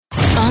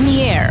on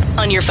the air,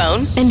 on your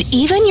phone, and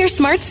even your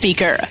smart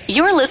speaker.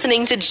 You're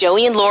listening to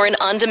Joey and Lauren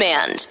On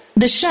Demand.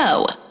 The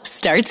show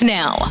starts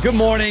now. Good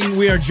morning.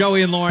 We are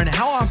Joey and Lauren.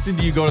 How often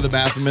do you go to the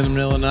bathroom in the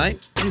middle of the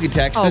night? You can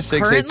text us,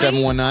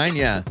 68719.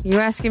 Yeah. You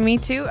asking me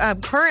to?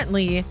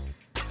 Currently,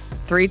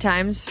 3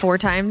 times, 4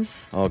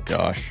 times. Oh,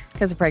 gosh.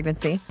 Because of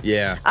pregnancy.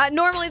 Yeah.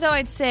 Normally, though,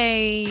 I'd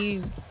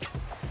say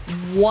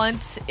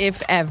once,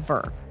 if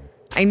ever.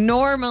 I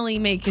normally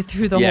make it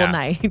through the whole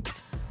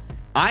night.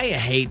 I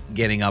hate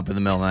getting up in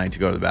the middle of the night to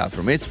go to the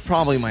bathroom. It's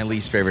probably my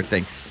least favorite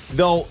thing.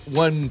 Though,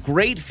 one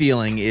great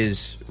feeling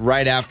is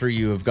right after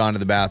you have gone to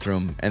the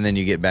bathroom and then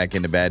you get back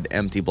into bed,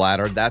 empty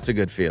bladder. That's a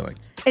good feeling.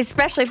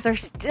 Especially if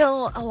there's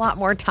still a lot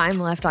more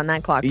time left on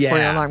that clock before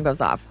your alarm goes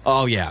off.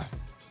 Oh, yeah.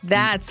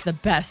 That's the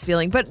best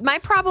feeling. But my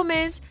problem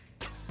is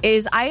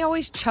I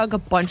always chug a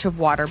bunch of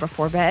water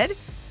before bed.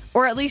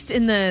 Or at least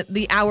in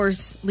the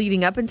hours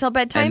leading up until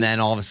bedtime. And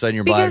then all of a sudden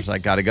your bladder's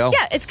like, gotta go.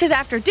 Yeah, it's because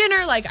after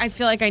dinner, I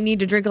feel like I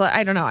need to drink a lot.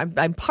 I don't know.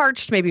 I'm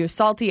parched. Maybe it was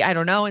salty. I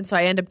don't know. And so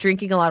I end up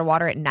drinking a lot of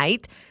water at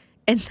night.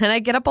 And then I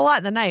get up a lot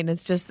in the night. And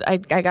it's just, I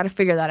got to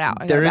figure that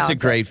out. There is a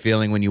great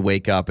feeling when you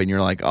wake up and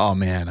you're like, oh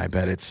man, I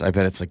bet it's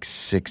like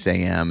 6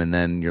 a.m. And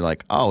then you're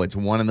like, oh, it's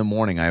 1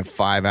 a.m. I have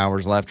 5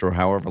 hours left or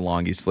however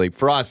long you sleep.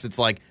 For us, it's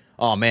like,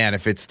 oh, man,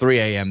 if it's 3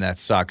 a.m., that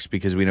sucks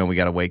because we know we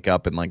got to wake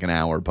up in like an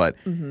hour. But,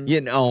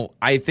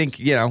 I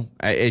think,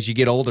 as you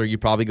get older, you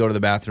probably go to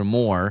the bathroom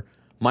more.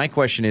 My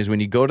question is,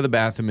 when you go to the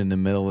bathroom in the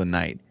middle of the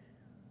night,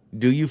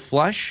 do you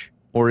flush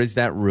or is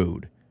that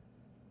rude?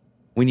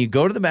 When you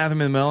go to the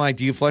bathroom in the middle of the night,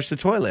 do you flush the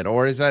toilet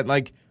or is that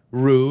like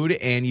rude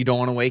and you don't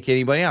want to wake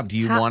anybody up? Do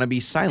you want to be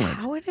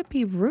silent? How would it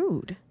be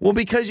rude? Well,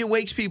 because it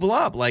wakes people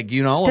up. Like, Does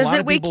a lot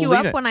it of people wake you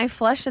up when I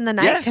flush in the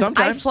night? Yeah,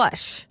 sometimes. I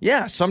flush.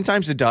 Yeah,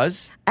 sometimes it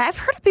does. I've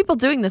heard of people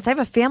doing this. I have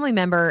a family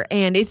member,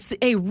 and it's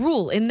a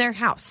rule in their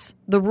house.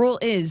 The rule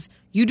is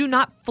you do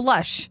not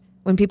flush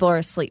when people are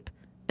asleep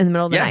in the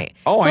middle of the night.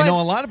 Oh, so I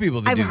know a lot of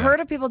people that do that. I've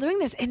heard of people doing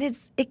this, and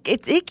it's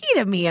icky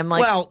to me. I'm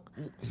like, well,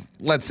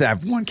 let's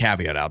have one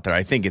caveat out there.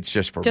 I think it's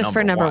just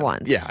for number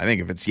ones. Yeah, I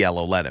think if it's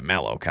yellow, let it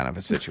mellow kind of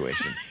a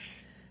situation.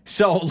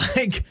 So,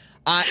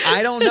 I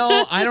don't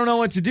know. I don't know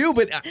what to do,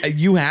 but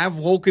you have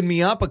woken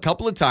me up a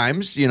couple of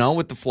times,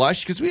 with the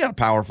flush, because we got a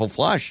powerful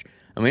flush.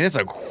 I mean, it's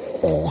like,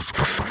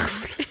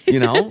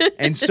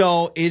 And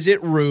so is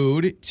it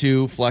rude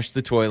to flush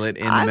the toilet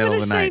in the middle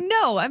of the night? I'm going to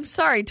say no. I'm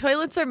sorry.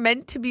 Toilets are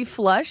meant to be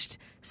flushed.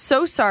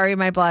 So sorry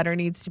my bladder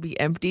needs to be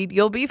emptied.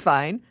 You'll be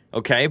fine.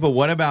 Okay, but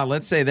what about,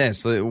 let's say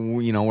this,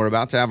 we're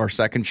about to have our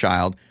second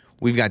child.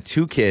 We've got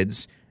 2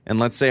 kids, and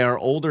let's say our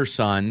older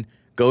son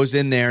goes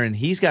in there and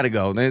he's got to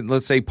go.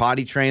 Let's say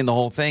potty train, the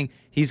whole thing.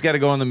 He's got to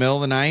go in the middle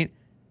of the night.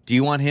 Do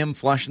you want him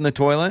flushing the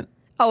toilet?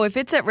 Oh, if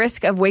it's at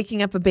risk of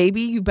waking up a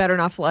baby, you better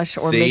not flush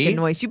or make a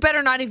noise. You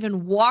better not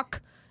even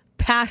walk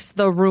past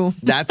the room.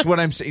 That's what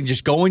I'm saying.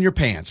 Just go in your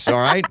pants, all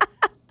right?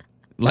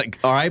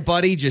 All right,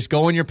 buddy, just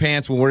go in your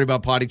pants. We'll worry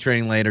about potty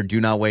training later.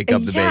 Do not wake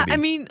up the baby. I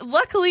mean,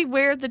 luckily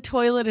where the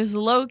toilet is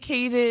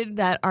located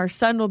that our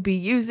son will be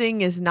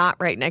using is not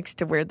right next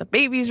to where the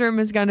baby's room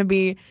is going to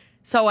be.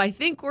 So I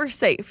think we're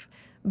safe.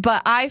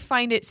 But I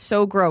find it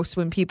so gross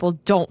when people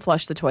don't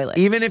flush the toilet.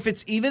 Even if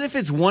it's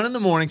 1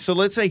 a.m. So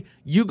let's say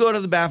you go to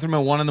the bathroom at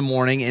 1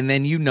 a.m. and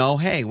then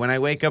hey, when I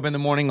wake up in the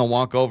morning, I'll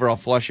walk over, I'll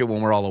flush it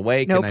when we're all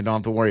awake, and I don't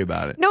have to worry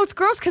about it. No, it's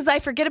gross because I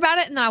forget about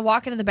it, and then I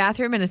walk into the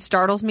bathroom, and it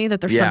startles me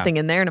that there's something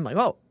in there, and I'm like,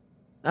 oh,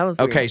 that was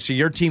weird. Okay, so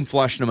your team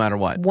flush no matter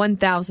what?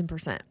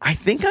 1,000%. I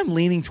think I'm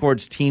leaning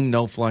towards team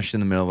no flush in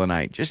the middle of the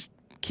night. Just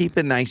keep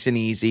it nice and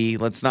easy.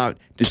 Let's not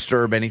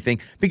disturb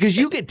anything. Because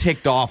you get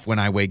ticked off when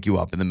I wake you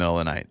up in the middle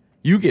of the night.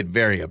 You get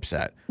very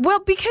upset. Well,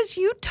 because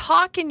you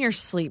talk in your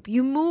sleep.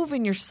 You move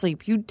in your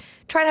sleep. You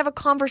try to have a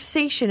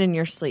conversation in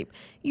your sleep.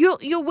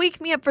 You'll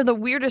wake me up for the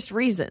weirdest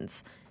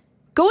reasons.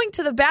 Going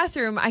to the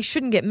bathroom, I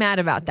shouldn't get mad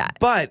about that.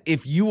 But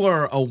if you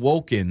are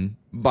awoken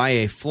by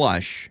a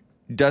flush,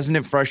 doesn't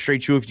it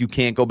frustrate you if you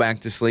can't go back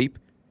to sleep?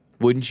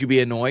 Wouldn't you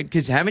be annoyed?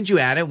 Because haven't you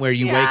had it where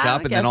you wake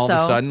up and then all of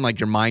a sudden,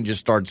 your mind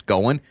just starts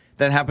going?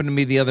 That happened to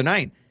me the other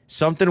night.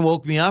 Something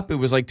woke me up. It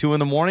was like 2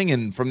 a.m.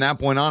 And from that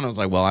point on, I was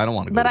like, well, I don't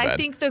want to go to bed. But I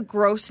think the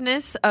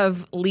grossness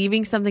of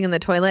leaving something in the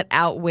toilet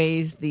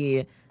outweighs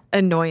the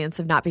annoyance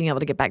of not being able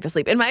to get back to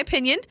sleep. In my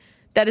opinion,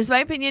 that is my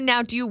opinion.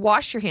 Now, do you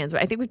wash your hands?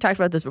 I think we've talked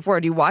about this before.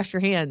 Do you wash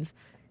your hands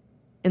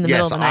in the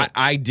middle of the night?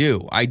 I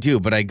do.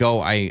 But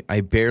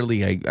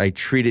I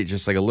treat it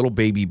just like a little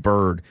baby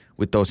bird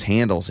with those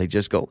handles. They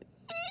just go,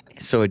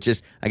 so I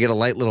get a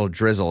light little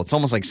drizzle. It's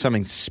almost like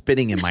something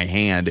spitting in my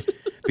hand.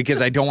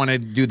 Because I don't want to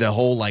do the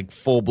whole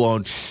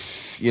full-blown,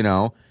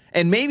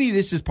 And maybe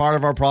this is part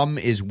of our problem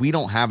is we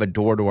don't have a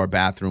door to our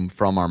bathroom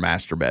from our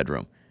master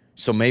bedroom.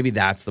 So maybe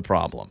that's the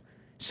problem.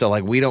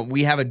 So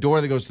we have a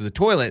door that goes to the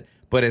toilet,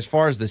 But as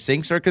far as the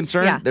sinks are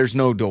concerned, there's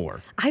no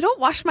door. I don't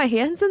wash my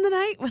hands in the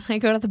night when I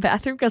go to the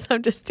bathroom because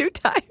I'm just too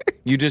tired.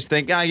 You just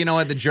think, you know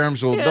what, the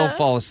germs they'll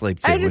fall asleep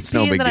too. I just it's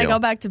no big deal. deal. I go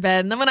back to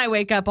bed, and then when I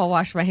wake up, I'll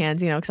wash my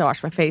hands, because I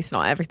wash my face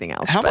and everything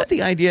else. How about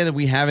the idea that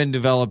we haven't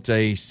developed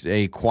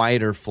a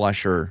quieter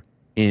flusher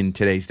in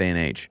today's day and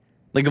age?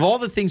 Like, of all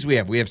the things we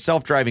have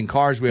self-driving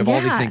cars, we have all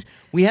these Yeah. things.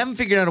 We haven't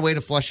figured out a way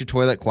to flush a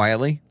toilet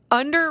quietly.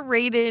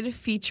 Underrated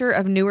feature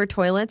of newer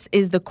toilets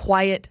is the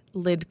quiet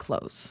lid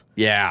close.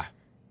 Yeah.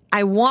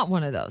 I want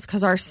one of those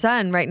because our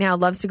son right now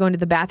loves to go into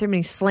the bathroom and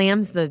he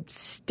slams the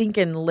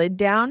stinking lid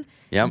down.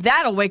 Yep.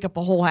 That'll wake up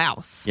the whole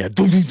house. Yeah.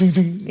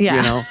 Yeah.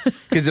 You know,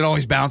 because it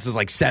always bounces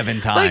like 7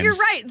 times. But you're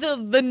right.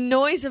 The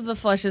noise of the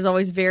flush is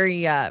always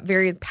very,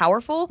 very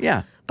powerful.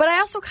 Yeah. But I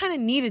also kind of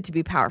need it to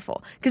be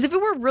powerful because if it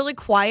were really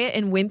quiet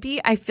and wimpy,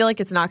 I feel like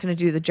it's not going to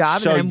do the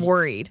job, So and I'm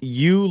worried.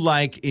 You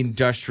like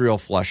industrial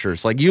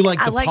flushers. Like, you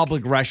like the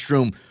public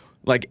restroom,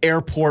 like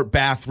airport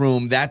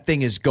bathroom. That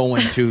thing is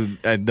going to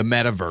the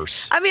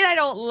metaverse. I mean, I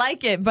don't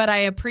like it, but I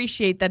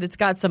appreciate that it's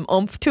got some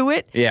oomph to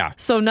it. Yeah.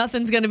 So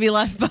nothing's going to be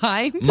left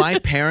behind. My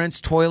parents'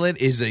 toilet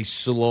is a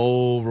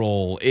slow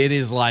roll. It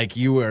is like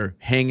you are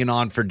hanging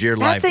on for dear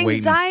life. That's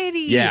anxiety.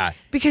 Waiting. Yeah.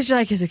 Because you're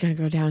like, is it going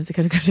to go down? Is it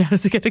going to go down?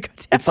 Is it going to go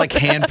down? It's like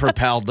hand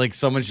propelled, like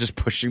someone's just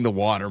pushing the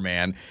water,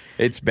 man.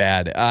 It's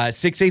bad.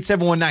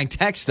 68719,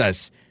 text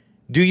us.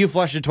 Do you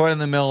flush the toilet in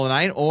the middle of the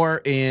night,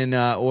 or in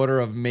order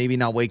of maybe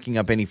not waking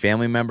up any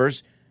family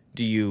members,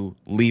 do you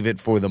leave it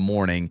for the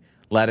morning?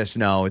 Let us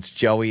know. It's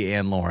Joey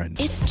and Lauren.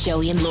 It's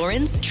Joey and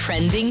Lauren's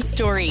trending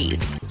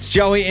stories. It's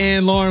Joey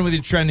and Lauren with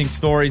your trending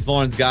stories.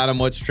 Lauren's got them.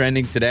 What's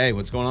trending today?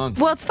 What's going on?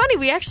 Well, it's funny.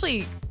 We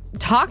actually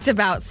talked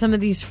about some of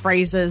these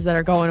phrases that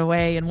are going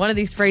away, and one of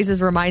these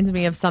phrases reminds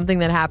me of something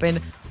that happened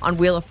on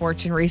Wheel of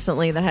Fortune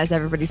recently that has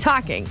everybody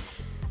talking.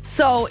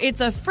 So it's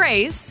a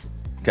phrase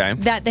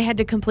that they had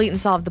to complete and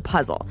solve the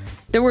puzzle.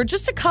 There were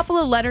just a couple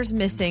of letters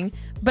missing,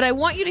 but I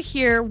want you to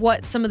hear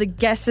what some of the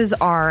guesses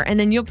are, and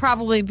then you'll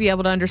probably be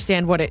able to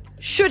understand what it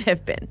should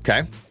have been.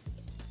 Okay.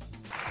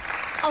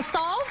 I'll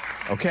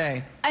solve.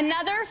 Okay.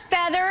 Another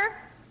feather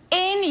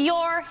in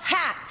your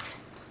hat.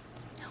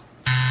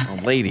 Oh,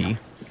 lady.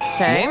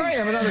 Okay. Laura, you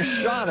have another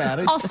shot at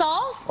it. I'll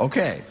solve.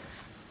 Okay.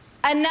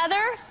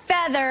 Another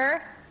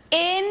feather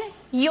in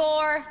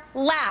your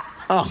lap.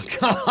 Oh,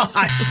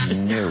 gosh.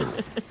 No.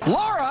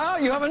 Laura,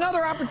 you have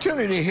another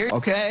opportunity here.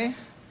 Okay.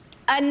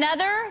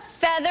 Another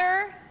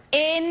feather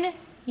in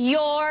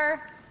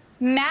your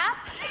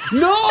map.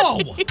 No!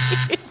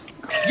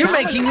 You're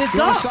making this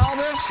You want up. to solve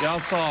this? Yeah, I'll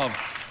solve.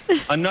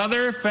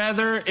 Another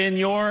feather in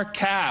your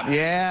cap.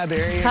 Yeah,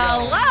 there you go.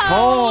 Hello.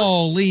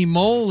 Holy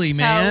moly,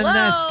 man. Hello.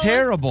 That's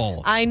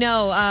terrible. I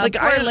know.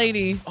 Poor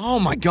lady. Oh,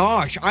 my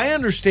gosh. I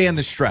understand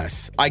the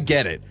stress. I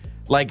get it.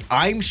 Like,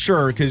 I'm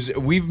sure, because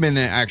we've been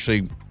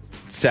actually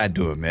sad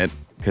to admit,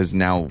 because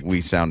now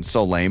we sound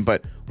so lame,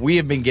 but we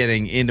have been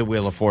getting into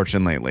Wheel of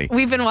Fortune lately.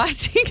 We've been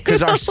watching it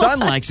Because a our son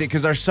lot. likes it,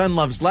 because our son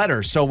loves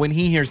letters. So when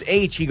he hears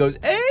H, he goes,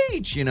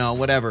 H, you know,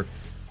 whatever.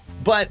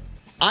 But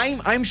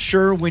I'm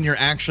sure when you're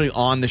actually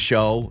on the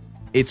show,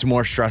 it's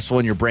more stressful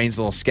and your brain's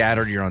a little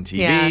scattered. You're on TV,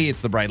 Yeah.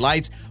 it's the bright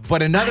lights.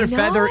 But another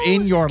feather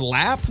in your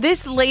lap?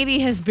 This lady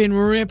has been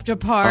ripped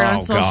apart Oh,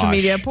 on social gosh.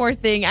 media. Poor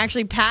thing.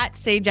 Actually, Pat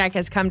Sajak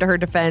has come to her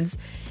defense,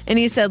 and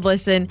he said,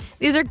 listen,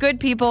 these are good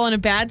people in a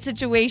bad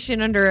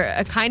situation under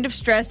a kind of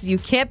stress that you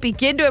can't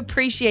begin to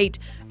appreciate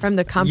from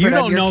the comfort You of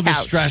your don't know the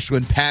couch. stress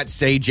when Pat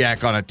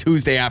Sajak on a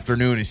Tuesday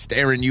afternoon is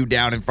staring you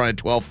down in front of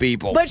 12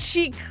 people. But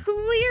she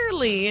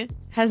clearly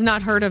has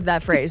not heard of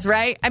that phrase,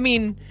 right? I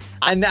mean,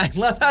 And I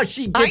love how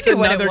she gets knew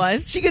what it another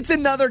was. She gets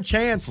another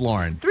chance,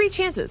 Lauren. 3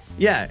 chances.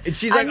 Yeah, and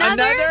she's like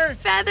another another.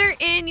 feather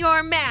in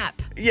your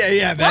map.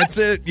 Yeah, that's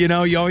it. You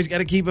know, you always got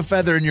to keep a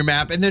feather in your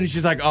map. And then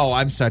she's like, "Oh,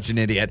 I'm such an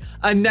idiot.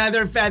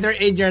 Another feather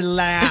in your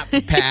lap,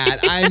 Pat.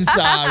 I'm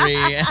sorry."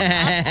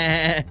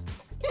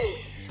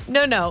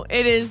 No,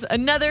 it is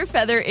another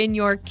feather in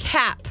your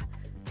cap.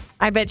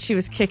 I bet she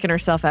was kicking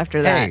herself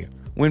after that. Hey,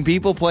 when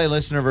people play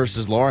listener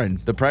versus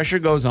Lauren, the pressure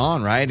goes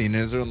on, right? And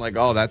it's like,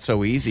 "Oh, that's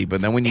so easy."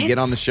 But then when you get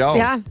on the show,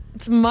 yeah,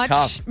 it's much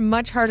tough.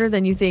 much harder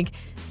than you think.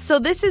 So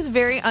this is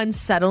very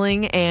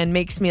unsettling and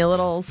makes me a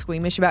little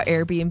squeamish about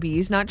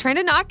Airbnbs. Not trying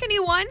to knock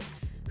anyone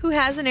who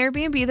has an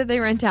Airbnb that they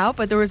rent out,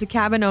 but there was a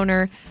cabin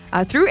owner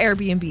through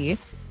Airbnb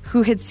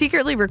who had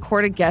secretly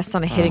recorded guests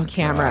on a hidden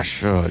camera.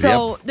 gosh. Oh,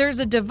 So there's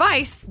a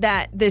device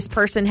that this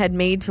person had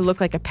made to look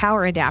like a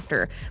power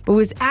adapter, but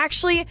was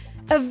actually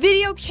a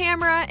video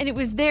camera, and it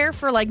was there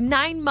for like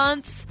 9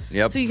 months.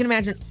 Yep. So you can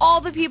imagine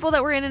all the people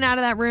that were in and out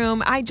of that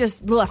room. I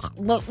just, blah,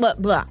 blah, blah,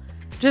 blah.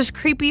 Just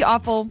creepy,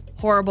 awful,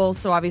 horrible.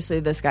 So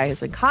obviously this guy has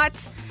been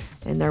caught,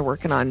 and they're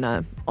working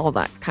on all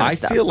that kind of I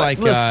stuff. feel But, like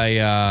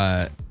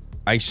ugh.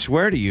 I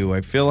swear to you,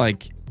 I feel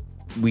like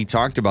we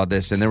talked about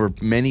this, and there were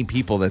many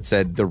people that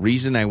said the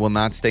reason I will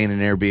not stay in an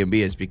Airbnb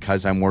is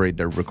because I'm worried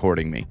they're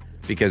recording me,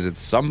 because it's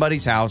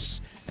somebody's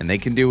house and they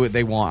can do what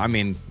they want. I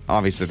mean,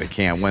 obviously they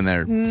can't when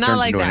they're Not turns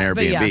like into that, an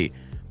but Airbnb. yeah.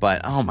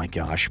 But oh my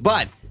gosh!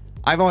 But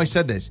I've always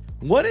said this: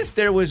 what if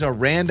there was a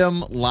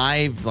random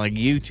live like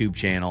YouTube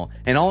channel,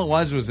 and all it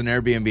was an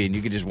Airbnb, and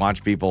you could just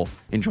watch people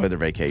enjoy their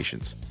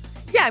vacations?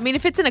 Yeah, I mean,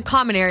 if it's in a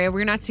common area,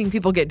 we're not seeing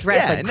people get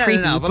dressed like no,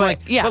 creepy. no, but like,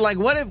 yeah. but like,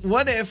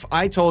 what if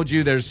I told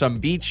you there's some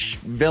beach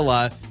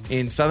villa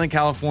in Southern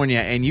California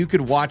and you could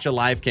watch a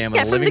live cam in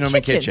Yeah, a from living the room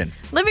and kitchen.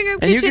 kitchen, Living room,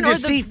 and you kitchen, could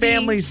just or see the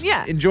families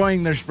yeah.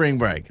 enjoying their spring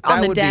break? On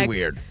That the would deck. be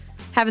weird.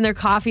 having their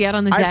coffee out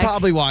on the I'd deck.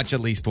 probably watch at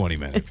least 20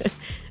 minutes.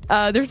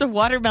 There's a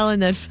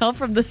watermelon that fell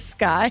from the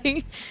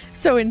sky.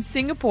 So in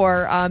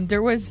Singapore,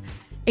 there was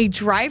a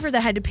driver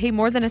that had to pay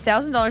more than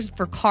 $1,000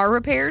 for car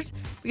repairs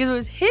because it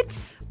was hit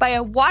by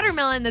a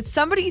watermelon that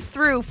somebody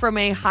threw from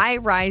a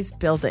high-rise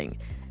building.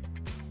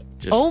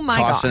 Just oh my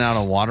gosh. tossing out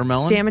a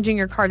watermelon? Damaging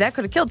your car. That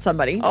could have killed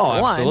somebody.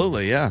 Oh, one.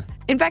 absolutely, yeah.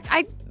 In fact,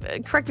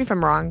 correct me if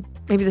I'm wrong.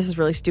 Maybe this is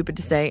really stupid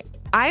to say.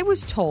 I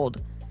was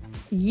told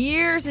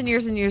years and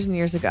years and years and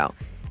years ago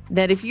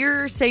that if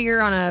you're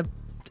on a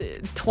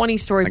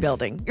 20-story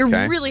building, you're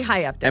really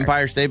high up there.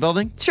 Empire State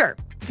Building? Sure.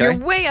 Okay. You're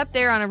way up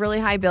there on a really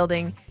high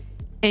building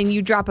and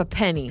you drop a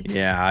penny.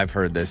 Yeah, I've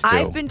heard this too.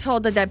 I've been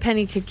told that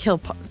penny could kill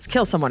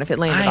someone if it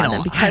landed on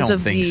them because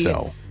of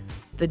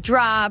the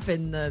drop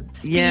and the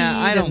speed. Yeah,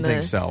 I don't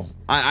think so.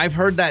 I've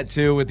heard that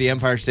too with the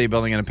Empire State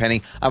Building and a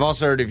penny. I've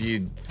also heard if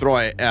you throw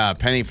a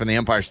penny from the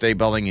Empire State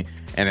Building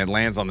and it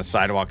lands on the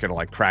sidewalk, it'll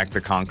like crack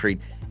the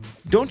concrete.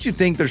 Don't you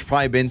think there's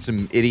probably been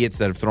some idiots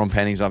that have thrown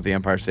pennies off the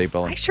Empire State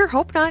Building? I sure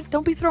hope not.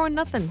 Don't be throwing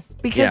nothing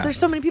because there's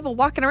so many people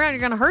walking around. You're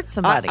going to hurt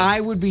somebody.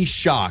 I would be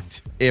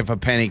shocked if a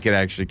penny could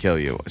actually kill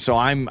you. So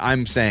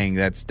I'm saying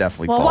that's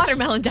definitely false. Well,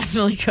 watermelon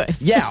definitely could.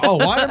 Yeah. Oh,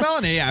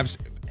 watermelon. Yeah.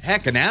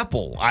 Heck, an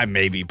apple.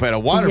 Maybe, but a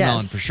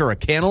watermelon for sure. A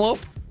cantaloupe.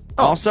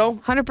 Also,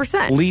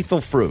 100%.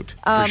 Lethal fruit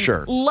for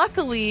sure.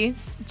 Luckily,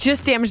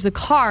 just damaged the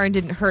car and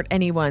didn't hurt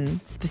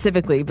anyone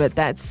specifically, but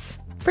that's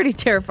pretty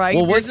terrifying.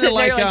 Well, what's it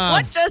like?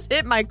 What just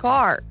hit my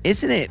car?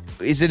 Is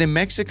it in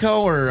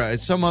Mexico or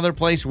some other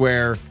place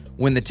where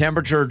when the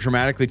temperature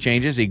dramatically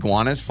changes,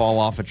 iguanas fall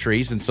off of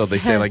trees, and so they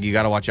say like you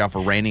got to watch out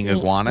for raining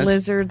iguanas,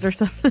 lizards or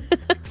something.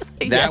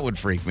 That would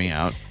freak me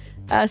out.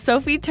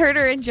 Sophie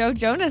Turner and Joe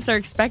Jonas are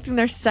expecting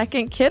their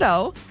second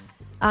kiddo.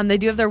 They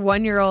do have their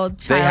 1-year-old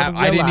child.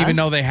 I didn't even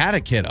know they had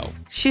a kiddo.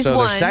 She's so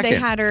one. They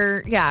had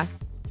her. Yeah.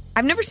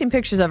 I've never seen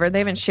pictures of her. They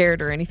haven't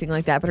shared or anything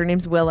like that, but her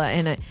name's Willa,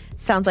 and it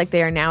sounds like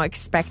they are now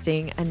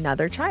expecting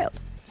another child.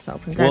 So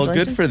congratulations.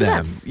 Well, good for to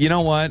them. You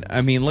know what?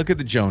 I mean, look at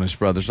the Jonas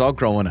Brothers all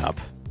growing up,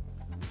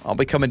 all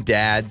becoming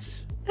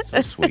dads.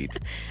 So sweet.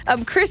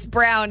 Chris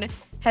Brown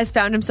has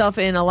found himself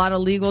in a lot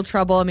of legal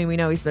trouble. I mean, we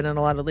know he's been in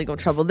a lot of legal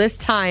trouble this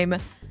time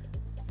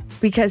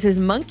because his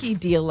monkey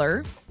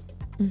dealer...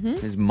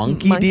 His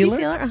monkey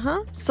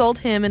dealer? Sold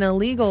him an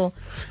illegal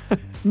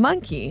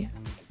monkey.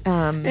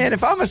 And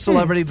if I'm a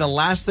celebrity, the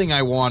last thing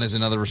I want is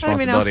another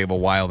responsibility of a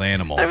wild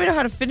animal. I don't even know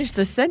how to finish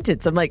the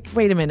sentence. I'm like,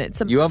 wait a minute.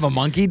 You have a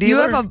monkey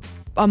dealer? You have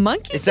a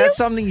monkey Is that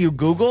something you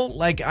Google?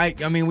 Like,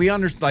 I mean, we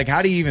understand. Like,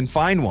 how do you even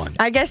find one?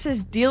 I guess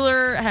his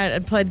dealer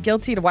had pled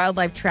guilty to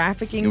wildlife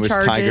trafficking charges. It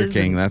was Tiger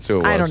King. That's who it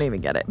was. I don't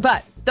even get it.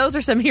 But those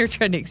are some here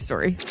trending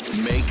stories.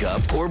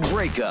 Makeup or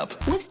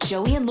breakup with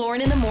Joey and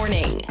Lauren in the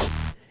morning.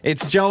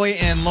 It's Joey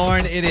and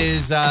Lauren. It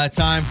is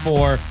time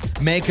for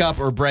Makeup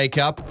or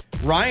Breakup.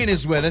 Ryan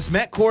is with us.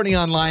 Met Courtney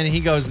online, and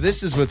he goes,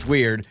 this is what's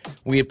weird.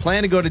 We had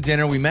planned to go to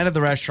dinner. We met at the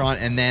restaurant,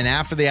 and then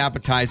after the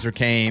appetizer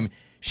came,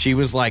 she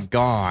was like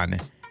gone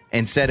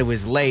and said it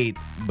was late,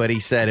 but he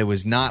said it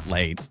was not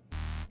late.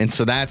 And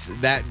so that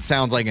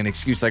sounds like an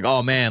excuse like,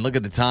 oh, man, look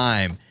at the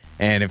time.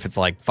 And if it's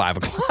like 5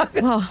 o'clock.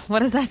 Well, what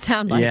does that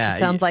sound like? Yeah, it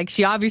sounds like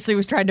she obviously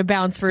was trying to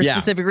bounce for a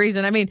specific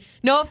reason. I mean,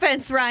 no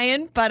offense,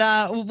 Ryan, but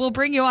we'll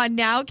bring you on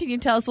now. Can you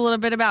tell us a little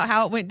bit about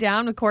how it went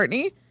down with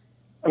Courtney?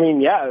 I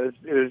mean, yeah,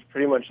 it was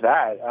pretty much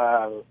that.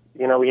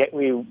 We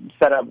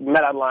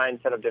met online,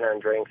 set up dinner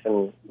and drinks,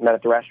 and met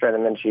at the restaurant.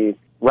 And then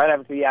right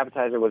after the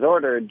appetizer was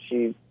ordered,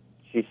 she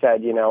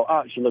said,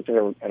 she looked at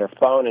her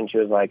phone and she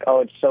was like, oh,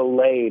 it's so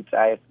late.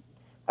 I've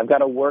got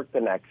to work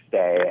the next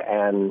day,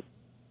 and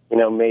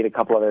made a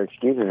couple other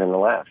excuses and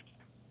left.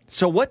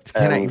 So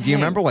do you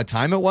remember what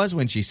time it was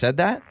when she said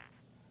that?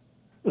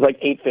 It was like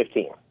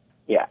 8:15.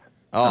 Yeah.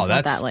 Oh,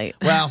 that's not that late.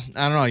 Well,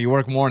 I don't know. You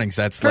work mornings.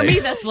 That's late. For me,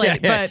 that's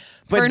late. But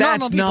for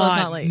normal people,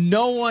 it's not late.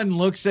 No one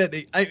looks at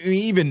it. I mean,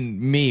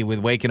 even me with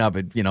waking up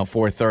at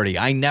 4:30.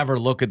 I never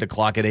look at the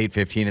clock at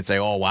 8:15 and say,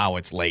 "Oh, wow,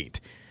 it's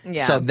late."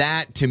 Yeah. So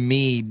that to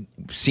me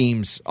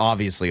seems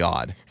obviously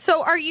odd.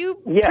 So are you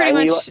pretty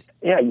much?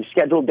 You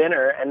schedule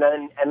dinner and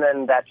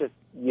then that just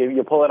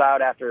you pull it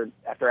out after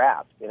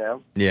apps.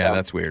 Yeah, so.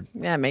 That's weird.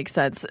 Yeah, makes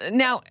sense.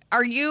 Now,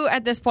 are you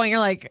at this point? You're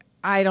like,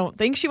 I don't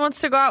think she wants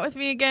to go out with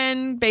me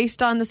again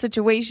based on the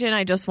situation.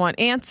 I just want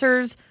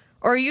answers.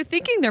 Or are you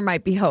thinking there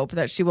might be hope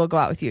that she will go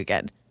out with you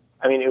again?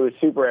 I mean, it was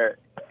super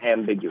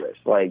ambiguous.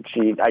 Like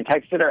I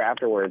texted her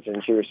afterwards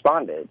and she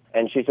responded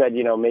and she said,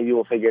 maybe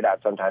we'll figure it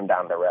out sometime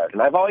down the road.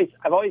 And I've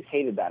always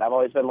hated that. I've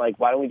always been like,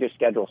 why don't we just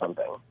schedule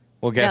something?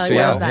 Well, guess what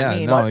does that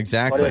mean? No,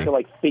 exactly. What do you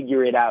have to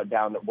figure it out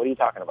what are you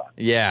talking about?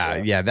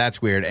 Yeah, that's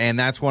weird. And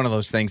that's one of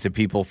those things that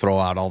people throw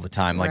out all the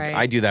time. Like right.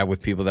 I do that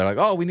with people that are like,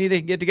 oh, we need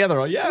to get together.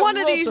 Oh, yeah, one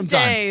of these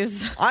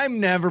days. I'm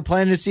never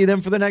planning to see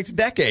them for the next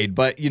decade.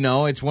 But,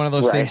 it's one of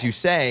those things you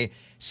say.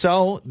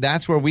 So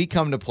that's where we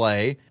come to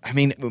play. I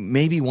mean,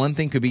 maybe one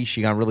thing could be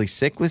she got really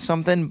sick with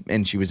something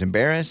and she was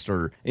embarrassed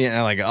or,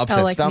 like an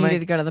upset stomach.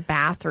 Needed to go to the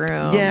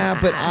bathroom. Yeah,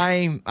 but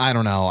I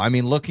don't know. I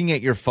mean, looking at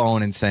your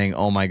phone and saying,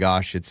 oh my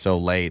gosh, it's so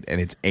late and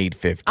it's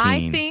 8:15.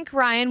 I think,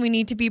 Ryan, we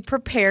need to be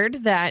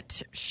prepared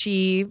that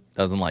she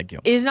doesn't like you.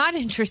 Is not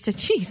interested.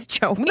 Jeez,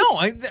 Joey. No,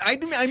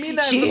 I mean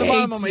that from the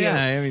bottom of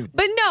my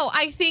But no,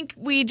 I think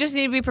we just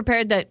need to be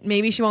prepared that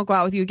maybe she won't go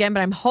out with you again,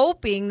 but I'm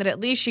hoping that at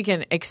least she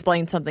can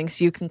explain something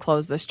so you can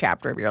close this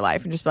chapter of your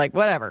life and just be like,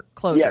 whatever,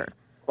 closure. Yes,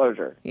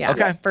 closure. Yeah,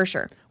 okay. For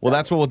sure. Well,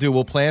 that's what we'll do.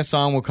 We'll play a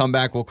song. We'll come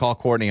back. We'll call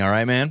Courtney. All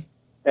right, man?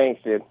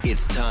 Thanks, dude.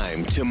 It's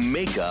time to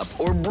make up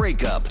or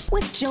break up.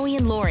 With Joey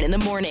and Lauren in the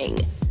morning.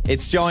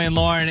 It's Joey and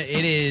Lauren.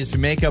 It is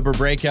make up or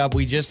break up.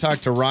 We just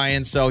talked to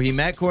Ryan. So he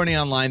met Courtney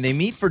online. They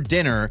meet for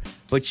dinner,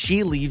 but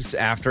she leaves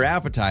after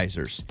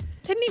appetizers.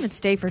 Didn't even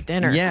stay for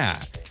dinner.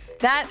 Yeah.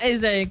 That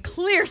is a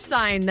clear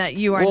sign that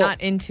you are not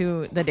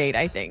into the date,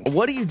 I think.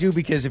 What do you do?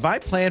 Because if I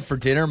plan for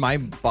dinner, my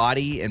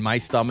body and my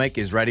stomach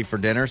is ready for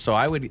dinner. So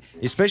I would,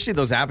 especially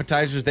those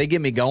appetizers, they get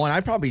me going.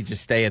 I'd probably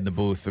just stay in the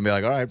booth and be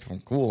like, all right,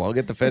 cool, I'll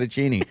get the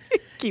fettuccine.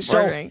 Keep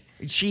ordering.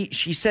 She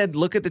said,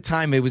 look at the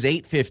time. It was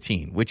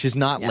 8:15, which is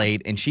not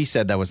late. And she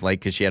said that was late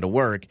because she had to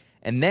work.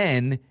 And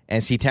then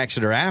as he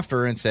texted her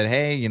after and said,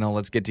 hey,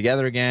 let's get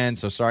together again.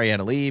 So sorry you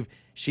had to leave.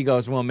 She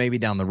goes, well, maybe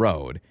down the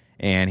road.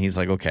 And he's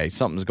like, okay,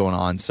 something's going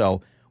on.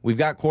 So we've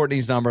got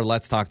Courtney's number.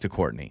 Let's talk to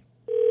Courtney.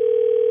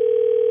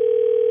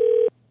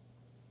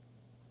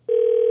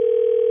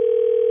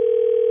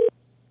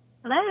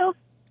 Hello.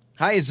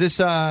 Hi, is this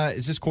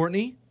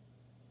Courtney?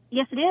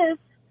 Yes, it is.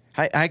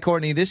 Hi,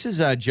 Courtney. This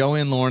is Joey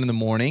and Lauren in the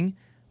morning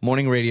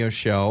radio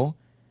show.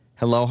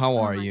 Hello, how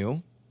are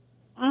you?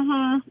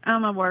 Oh,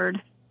 my word.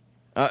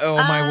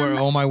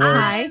 My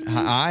word.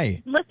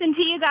 Hi. Listen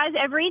to you guys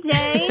every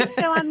day,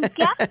 so I'm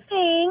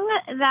guessing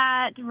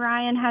that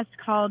Ryan has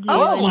called you.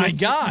 Oh, my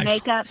gosh.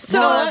 Make up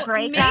So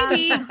break up.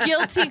 maybe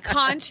guilty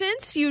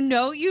conscience.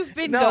 You've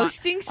been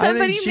ghosting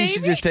somebody. I think she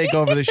should just take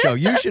over the show.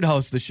 You should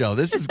host the show.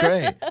 This is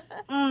great.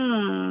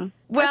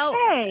 Well,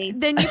 okay.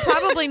 then you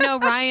probably know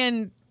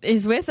Ryan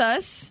is with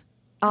us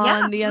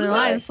on the other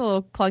line. It's a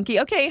little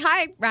clunky. Okay,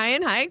 hi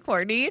Ryan. Hi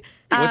Courtney.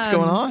 What's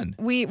going on?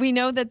 We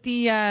know that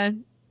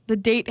the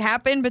date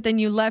happened, but then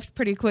you left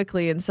pretty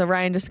quickly, and so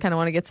Ryan just kind of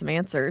want to get some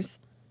answers.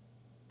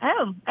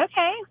 Oh,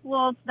 okay.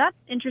 Well, that's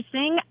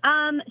interesting.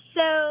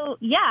 So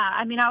yeah,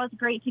 I mean, I was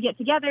great to get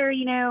together,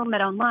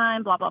 met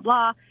online, blah, blah,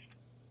 blah.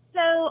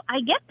 So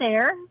I get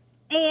there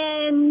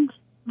and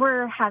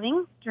we're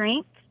having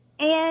drinks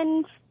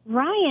and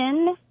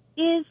Ryan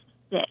is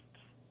sick.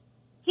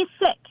 He's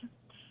sick.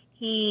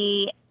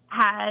 He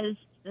has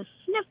the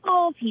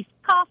sniffles. He's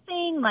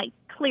coughing, like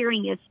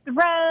clearing his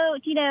throat,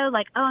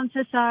 like, oh, I'm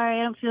so sorry.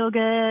 I don't feel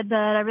good, but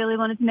I really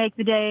wanted to make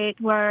the date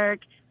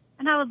work.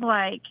 And I was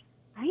like,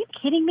 are you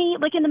kidding me?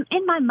 Like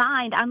in my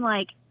mind, I'm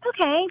like,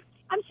 okay,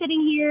 I'm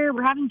sitting here.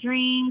 We're having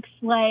drinks.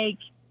 Like,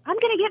 I'm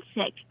going to get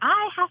sick.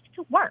 I have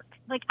to work.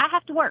 Like, I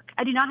have to work.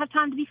 I do not have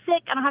time to be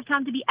sick. I don't have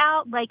time to be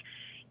out. Like,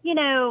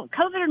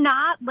 COVID or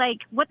not, like,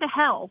 what the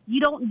hell?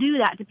 You don't do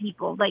that to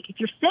people. Like, if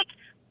you're sick,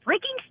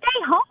 freaking stay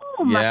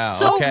home. Yeah,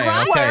 so okay,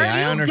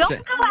 I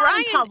understand. Don't go out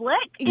in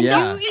public.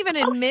 You even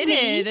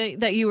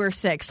admitted that you were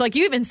sick. So, like,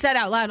 you even said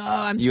out loud, oh,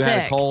 I'm sick. You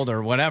had a cold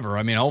or whatever.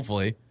 I mean,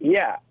 hopefully.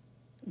 Yeah.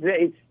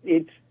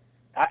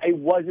 It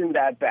wasn't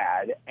that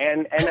bad.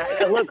 And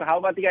look, how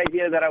about the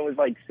idea that I was,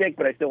 like, sick,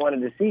 but I still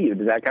wanted to see you?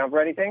 Does that count for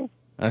anything?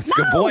 That's a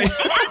good point.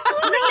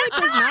 No, it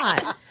does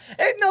not.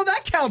 No,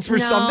 that counts for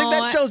something.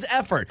 That shows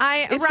effort.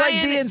 It's like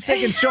Ryan, being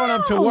sick and showing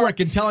up to work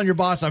and telling your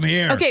boss I'm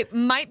here. Okay,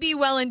 might be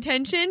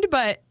well-intentioned,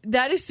 but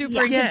that is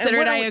super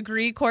inconsiderate. I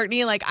agree,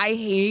 Courtney. Like, I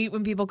hate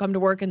when people come to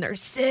work and they're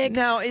sick.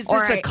 Now, is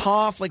this a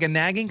cough, like a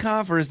nagging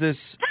cough, or is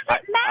this...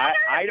 Doesn't matter.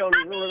 I don't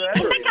even remember.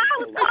 The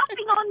guy was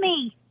coughing on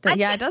me.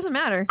 Yeah, it doesn't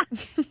matter.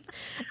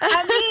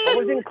 I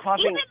wasn't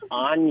coughing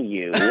on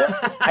you.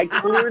 I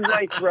cleared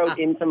my throat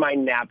into my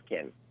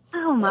napkin.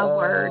 Oh, my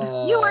word.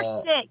 You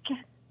were sick.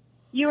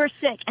 You were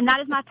sick. And that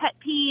is my pet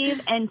peeve.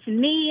 And to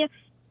me,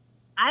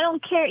 I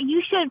don't care.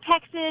 You should have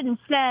texted and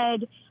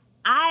said,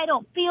 I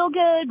don't feel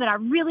good, but I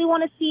really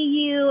want to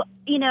see you.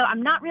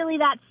 I'm not really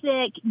that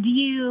sick.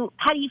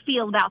 How do you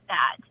feel about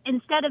that?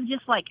 Instead of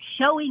just like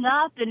showing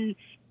up and,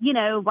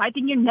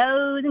 wiping your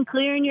nose and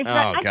clearing your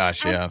throat. Oh,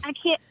 gosh, yeah. I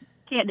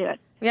can't do it.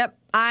 Yep,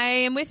 I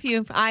am with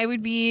you. I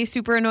would be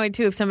super annoyed,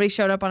 too, if somebody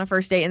showed up on a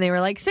first date and they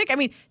were, like, sick. I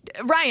mean,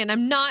 Ryan,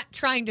 I'm not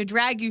trying to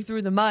drag you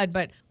through the mud,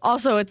 but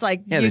also it's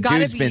like, you got to be... the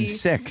dude's been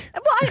sick.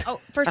 Well,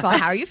 first of all,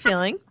 how are you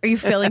feeling? Are you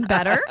feeling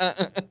better?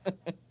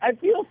 I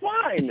feel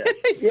fine.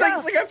 He's like,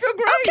 I feel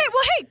great. Okay,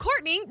 well, hey,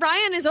 Courtney,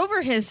 Ryan is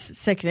over his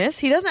sickness.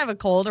 He doesn't have a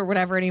cold or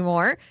whatever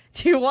anymore.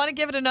 Do you want to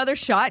give it another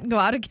shot and go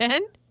out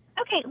again?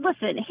 Okay,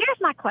 listen, here's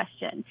my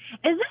question.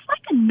 Is this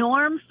like a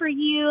norm for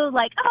you?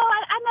 Like, oh,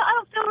 I know I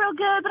don't feel real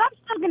good, but I'm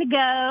still going to go.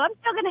 I'm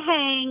still going to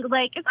hang.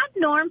 Like, is that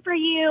norm for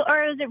you?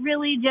 Or is it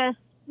really just,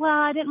 well,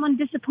 I didn't want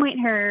to disappoint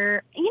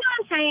her? You know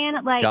what I'm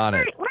saying? Like,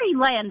 where do you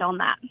land on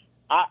that?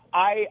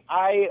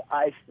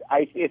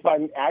 If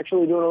I'm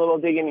actually doing a little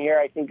digging here,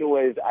 I think it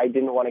was I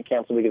didn't want to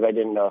cancel because I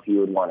didn't know if you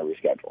would want to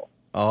reschedule.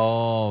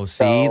 Oh,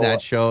 see, that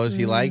shows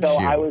he likes So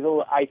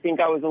you. I think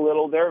I was a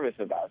little nervous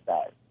about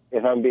that,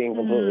 if I'm being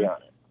completely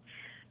honest.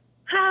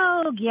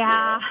 Oh,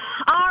 yeah.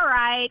 All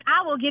right.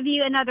 I will give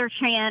you another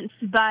chance,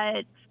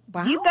 but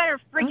you better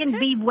freaking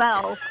be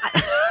well.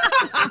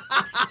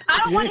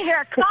 I don't want to hear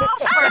a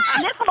cough or a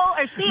sniffle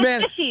or see a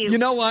tissue. You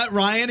know what?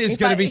 Ryan is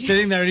going to be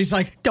sitting there and he's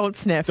like, don't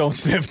sniff. Don't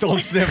sniff,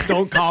 don't sniff,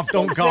 don't cough,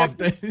 don't cough.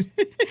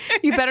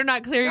 You better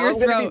not clear your I'm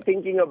going throat. to be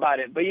thinking about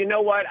it. But you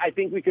know what? I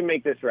think we can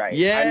make this right.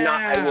 Yeah.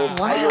 I will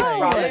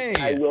promise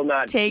I will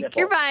not Take sniffle.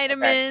 your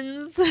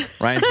vitamins. Okay?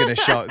 Ryan's going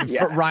to show.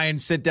 Ryan,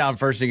 sit down.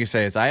 First thing you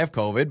say is, I have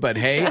COVID, but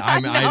hey,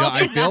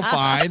 I feel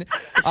fine.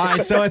 All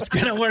right, so it's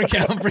going to work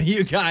out for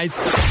you guys.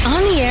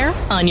 On the air,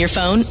 on your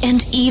phone,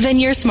 and even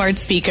your smart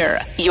speaker.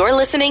 You're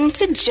listening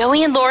to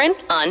Joey and Lauren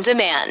on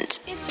demand.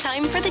 It's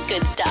time for the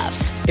good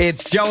stuff.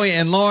 It's Joey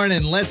and Lauren,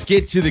 and let's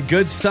get to the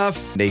good stuff.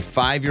 A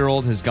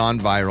 5-year-old has gone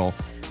viral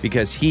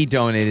because he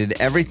donated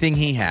everything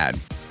he had,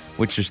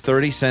 which was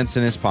 30 cents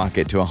in his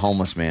pocket, to a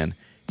homeless man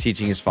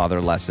teaching his father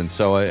a lesson.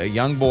 So a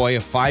young boy, a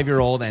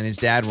 5-year-old, and his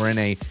dad were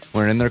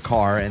in their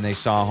car, and they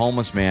saw a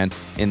homeless man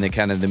in the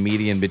kind of the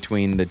median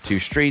between the two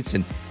streets.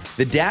 And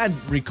the dad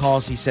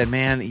recalls, he said,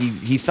 man,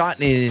 he thought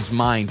in his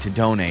mind to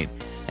donate.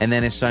 And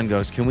then his son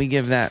goes, can we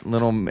give that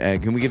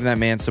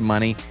man some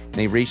money? And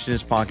he reached in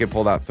his pocket,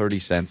 pulled out 30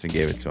 cents and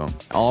gave it to him.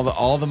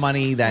 All the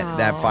money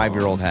that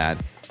 5-year-old had.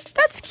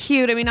 That's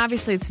cute. I mean,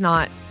 obviously it's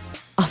not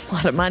a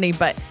lot of money,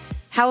 but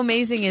how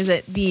amazing is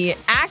it? The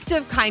act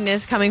of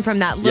kindness coming from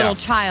that little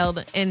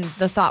child, and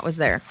the thought was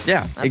there.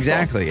 Yeah, that's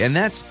exactly. Cool. And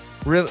that's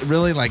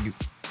really like,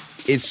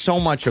 it's so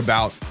much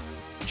about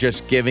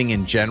just giving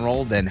in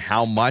general than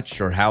how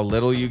much or how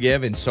little you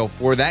give. And so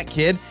for that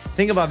kid,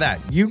 think about that.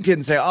 You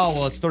can say, oh,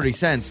 well, it's 30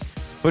 cents.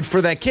 But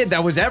for that kid,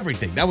 that was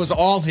everything. That was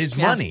all his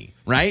money,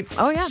 right?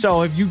 Oh, yeah.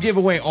 So if you give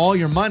away all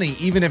your money,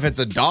 even if it's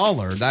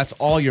 $1, that's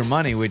all your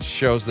money, which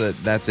shows that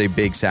that's a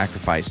big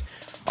sacrifice.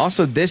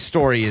 Also, this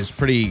story is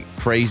pretty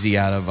crazy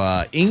out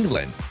of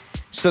England.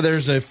 So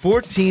there's a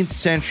 14th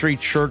century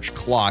church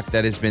clock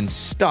that has been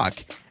stuck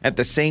at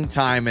the same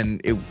time,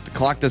 and the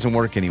clock doesn't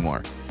work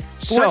anymore.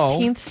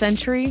 14th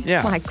century?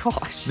 Yeah. My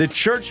gosh. The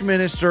church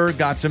minister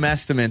got some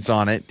estimates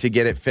on it to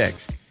get it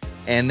fixed.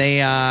 And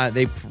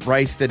they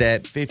priced it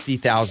at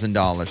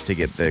 $50,000 to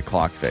get the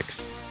clock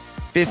fixed.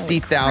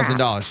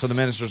 $50,000. So the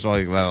minister's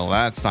like, well,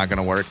 that's not going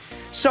to work.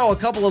 So a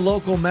couple of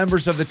local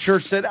members of the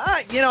church said,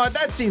 you know what,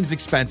 that seems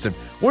expensive.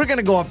 We're going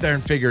to go up there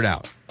and figure it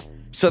out.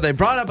 So they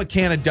brought up a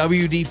can of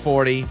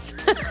WD-40,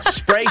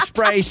 spray,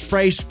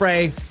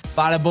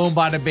 bada boom,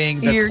 bada bing.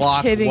 The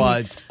clock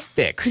was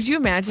fixed. Could you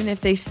imagine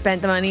if they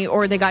spent the money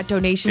or they got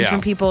donations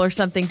from people or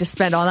something to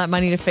spend all that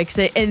money to fix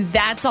it, and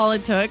that's all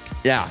it took?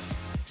 Yeah.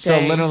 So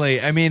literally,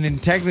 I mean,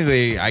 and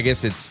technically, I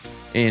guess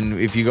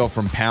if you go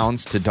from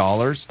pounds to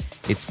dollars,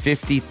 it's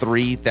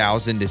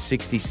 $53,000 to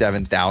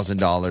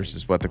 $67,000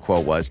 is what the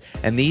quote was.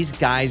 And these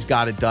guys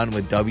got it done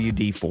with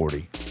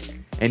WD-40.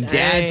 And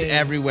dads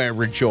everywhere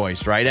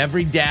rejoice, right?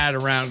 Every dad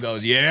around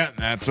goes, yeah,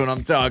 that's what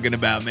I'm talking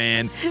about,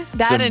 man.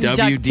 That some and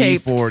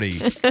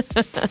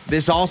WD-40.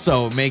 This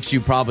also makes you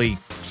probably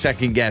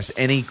second guess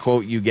any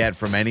quote you get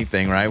from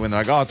anything, right? When they're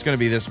like, oh, it's going to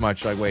be this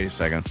much. Like, wait a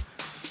second.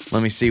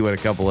 Let me see what a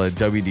couple of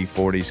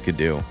WD-40s could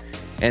do.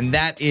 And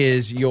that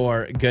is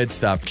your good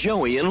stuff.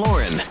 Joey and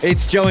Lauren.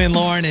 It's Joey and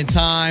Lauren, and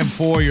time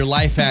for your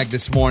life hack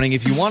this morning.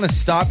 If you want to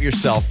stop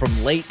yourself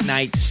from late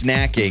night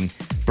snacking,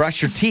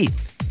 brush your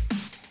teeth.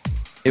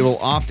 It will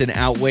often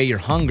outweigh your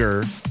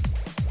hunger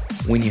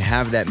when you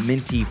have that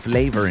minty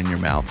flavor in your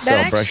mouth.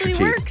 That so brush your actually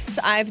teeth. works.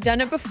 I've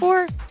done it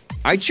before.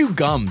 I chew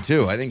gum,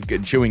 too. I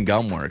think chewing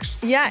gum works.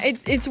 Yeah,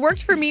 it's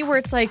worked for me where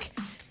it's like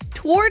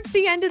towards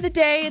the end of the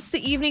day, it's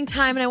the evening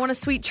time, and I want a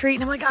sweet treat,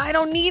 and I'm like, I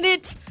don't need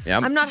it.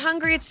 Yep. I'm not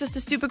hungry. It's just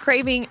a stupid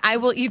craving. I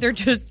will either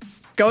just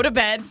go to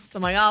bed. So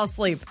I'm like, I'll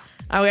sleep.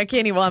 I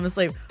can't eat while I'm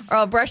asleep. Or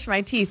I'll brush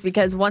my teeth,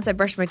 because once I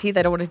brush my teeth,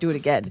 I don't want to do it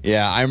again.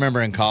 Yeah, I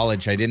remember in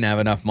college, I didn't have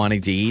enough money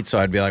to eat, so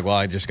I'd be like, well,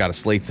 I just got to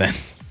sleep then.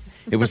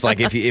 It was like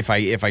if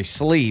I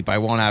sleep, I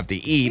won't have to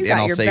eat, and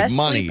I'll save best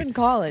money. Sleep in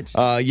college.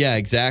 Yeah,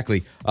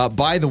 exactly.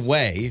 By the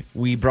way,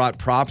 we brought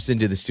props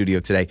into the studio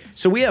today.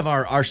 So we have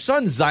our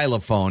son's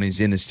xylophone is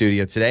in the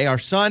studio today. Our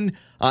son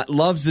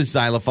loves this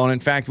xylophone. In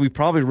fact, we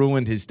probably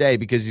ruined his day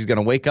because he's going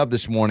to wake up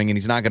this morning and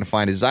he's not going to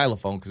find his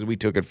xylophone because we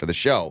took it for the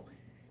show.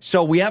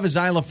 So we have a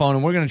xylophone,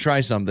 and we're going to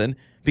try something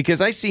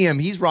because I see him.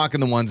 He's rocking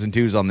the ones and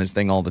twos on this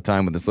thing all the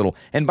time with this little.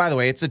 And by the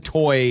way, it's a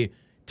toy,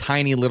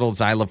 tiny little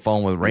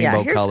xylophone with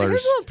rainbow colors.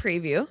 Here's a little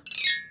preview.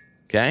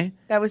 Okay.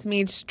 That was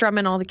me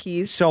strumming all the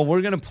keys. So we're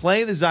going to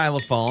play the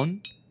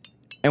xylophone,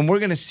 and we're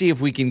going to see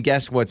if we can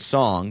guess what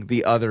song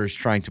the other is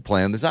trying to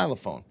play on the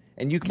xylophone.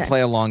 And you can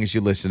play along as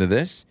you listen to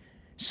this.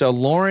 So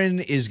Lauren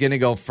is going to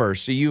go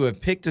first. So you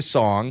have picked a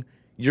song.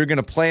 You're going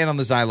to play it on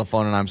the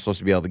xylophone, and I'm supposed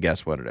to be able to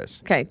guess what it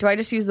is. Okay. Do I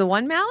just use the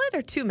one mallet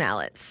or two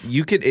mallets?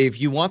 You could, if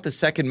you want the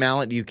second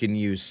mallet, you can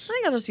use. I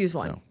think I'll just use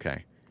one.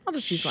 Okay. I'll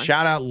just use one.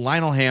 Shout out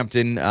Lionel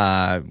Hampton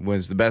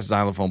was the best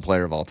xylophone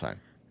player of all time.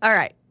 All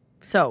right.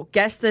 So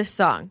guess this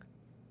song.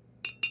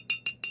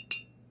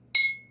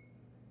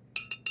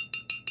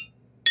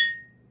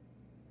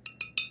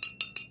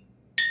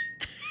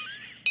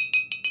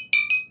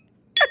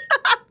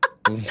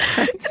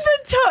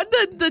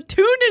 The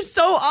tune is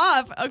so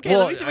off. Okay,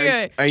 let me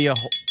see. Are you...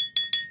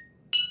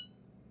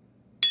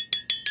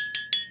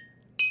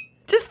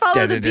 Just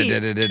follow the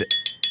beat.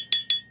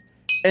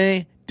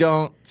 Hey,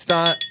 don't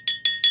stop.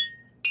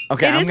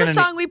 Okay, It is a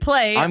song we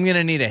played. I'm going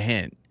to need a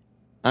hint.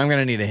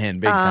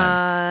 Big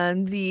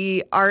time.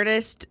 The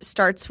artist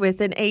starts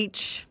with an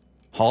H.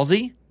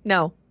 Halsey?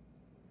 No.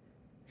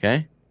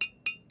 Okay.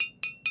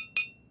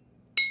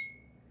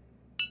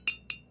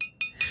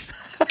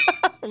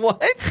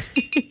 What? I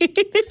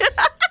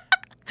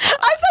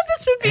thought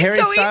this would be Harry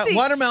so Styles, easy.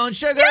 Watermelon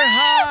sugar Yes!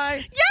 high.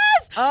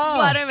 Yes! Oh.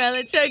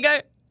 Watermelon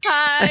sugar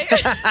high.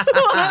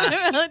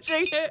 Watermelon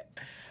sugar.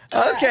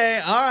 Okay,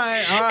 all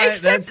right.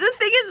 Except the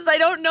thing is I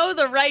don't know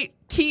the right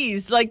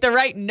keys, like the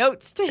right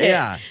notes to hit.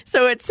 Yeah.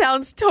 So it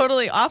sounds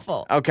totally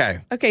awful. Okay.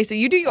 Okay, so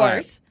you do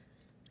yours.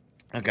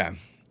 Okay.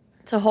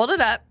 So hold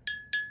it up.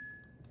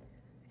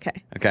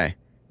 Okay. Okay.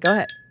 Go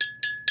ahead.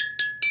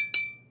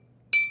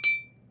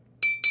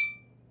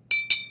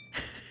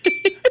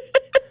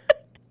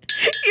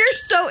 You're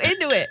so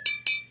into it.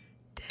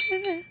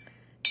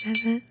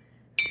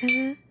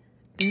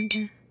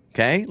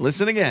 Okay,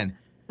 listen again.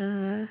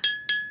 Oh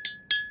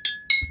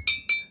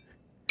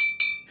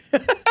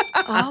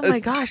my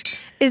gosh.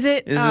 Is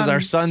it This is our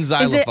son's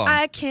Is it xylophone.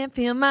 I can't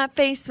feel my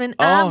face when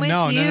I'm with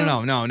you?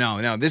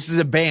 No. This is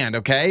a band,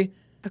 okay?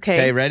 Okay.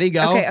 Okay, ready?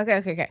 Go.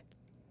 Okay.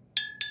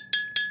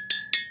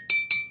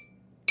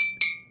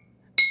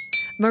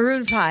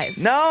 Maroon 5.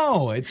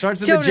 No, it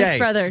starts with Jonas a J.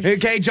 Brothers.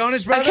 Okay,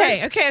 Jonas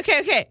Brothers.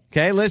 Okay.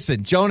 Okay,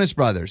 listen, Jonas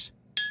Brothers.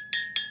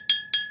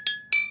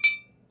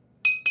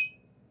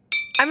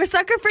 I'm a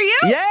sucker for you?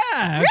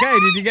 Yeah. Okay,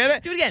 did you get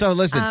it? Do it again. So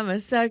listen. I'm a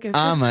sucker for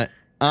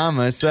I'm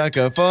a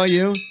sucker for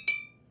you.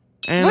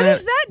 And What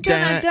is that?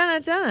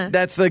 Donna.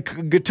 That's the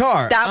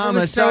guitar. That one I'm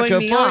was a sucker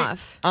throwing me for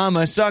off. I'm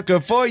a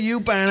sucker for you.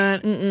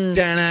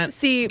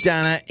 See, you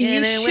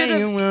you way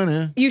you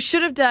wanna. You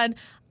should have done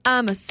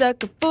I'm a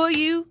sucker for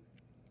you.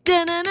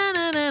 Okay,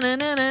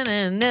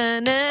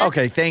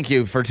 Okay, thank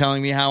you for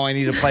telling me how I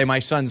need to play my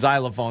son's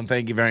xylophone.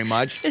 Thank you very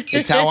much.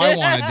 It's how I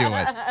want to do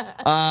it.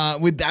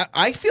 With that,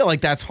 I feel like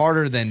that's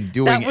harder than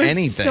doing That was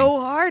anything. so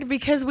hard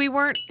because we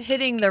weren't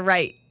hitting the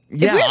right.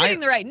 Yeah, if we were hitting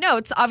the right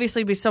notes, obviously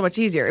it'd be so much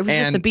easier. It was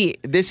just the And beat.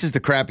 This is the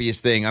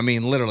crappiest thing. I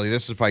mean, literally,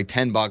 this is probably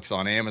 $10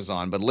 on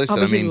Amazon. But listen,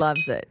 But I mean, he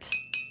loves it.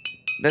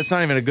 that's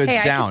not even a good Hey,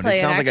 I can sound. play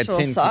It sounds an like a actual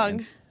tin song.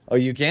 can. Oh,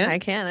 you can? I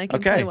can Okay.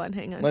 play one.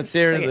 Hang on. Let's just a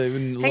hear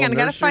second. the Hang on, I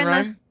gotta find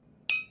rhyme.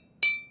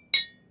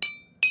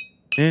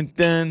 Dun,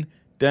 dun,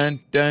 dun,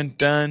 dun,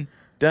 dun,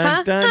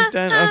 dun,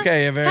 dun.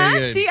 Okay, very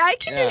good. See, I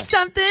can do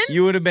something.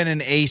 You would have been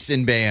an ace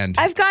in band.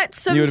 I've got You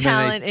some would have been an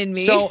talent ace. in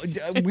me. So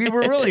we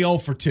were really 0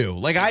 for 2.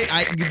 Like,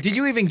 I did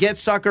you even get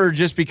sucker or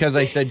just because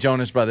I said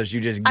Jonas Brothers,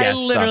 you just guessed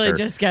I literally sucker?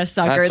 just guessed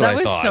sucker. That's what That I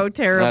was thought. so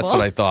terrible. That's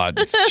what I thought.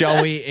 It's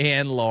Joey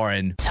and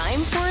Lauren.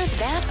 Time for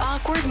That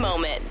Awkward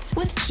Moment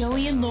with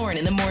Joey and Lauren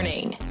in the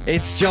morning.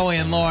 It's Joey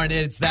and Lauren.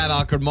 It's that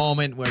awkward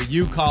moment where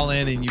you call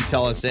in and you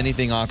tell us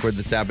anything awkward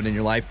that's happened in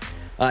your life.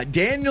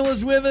 Daniel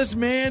is with us,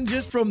 man.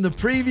 Just from the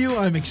preview,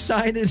 I'm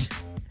excited.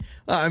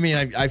 I mean,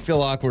 I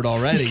feel awkward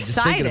already just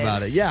thinking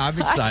about it. Yeah, I'm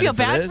excited. I feel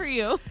bad this. for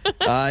you.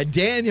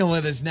 Daniel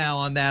with us now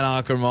on that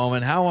awkward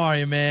moment. How are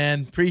you,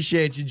 man?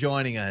 Appreciate you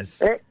joining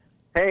us.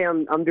 Hey,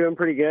 I'm doing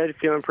pretty good.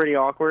 Feeling pretty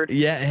awkward.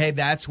 Yeah, hey,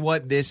 that's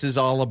what this is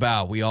all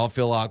about. We all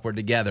feel awkward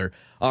together.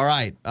 All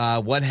right,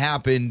 what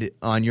happened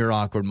on your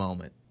awkward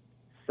moment?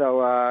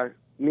 So,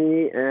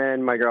 me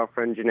and my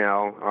girlfriend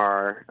Janelle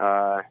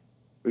are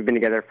we've been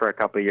together for a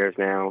couple of years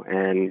now,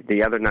 and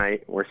the other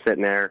night we're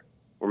sitting there,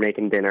 we're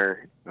making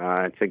dinner.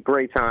 It's a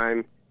great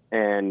time,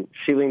 and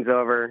she leans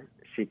over,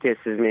 she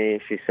kisses me,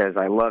 she says,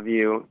 "I love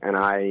you," and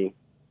I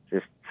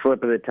just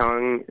slip of the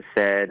tongue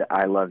said,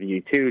 "I love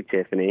you too,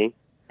 Tiffany,"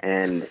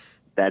 and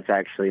that's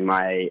actually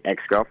my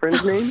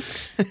ex-girlfriend's name.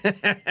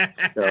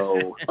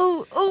 So,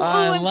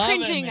 I'm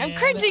cringing. I'm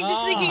cringing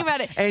just thinking about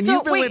it. And So,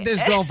 you've been wait. with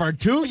this girl for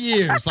 2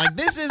 years. Like,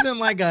 this isn't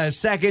like a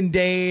second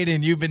date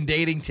and you've been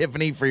dating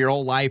Tiffany for your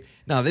whole life.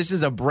 No, this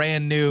is a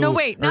brand new. No,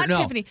 wait, not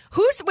Tiffany.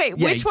 Yeah,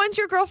 Which one's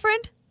your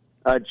girlfriend?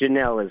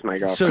 Janelle is my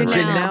So girlfriend.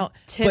 Janelle,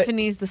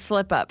 Tiffany's the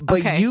slip up.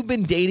 but Okay. you've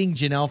been dating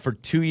Janelle for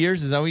 2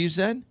 years. Is that what you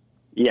said?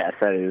 Yes,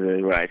 that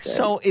is what I said.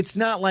 So it's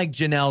not like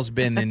Janelle's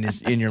been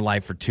in your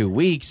life for 2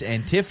 weeks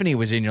and Tiffany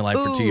was in your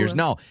life for 2 years. Ooh.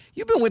 No,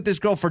 you've been with this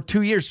girl for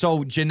 2 years.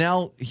 So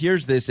Janelle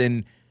hears this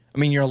and, I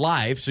mean, you're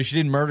alive, so she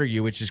didn't murder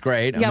you, which is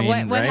great. Yeah, I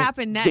mean, what right?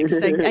 happened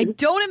next? I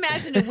don't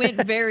imagine it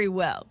went very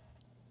well.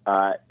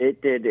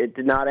 It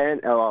did not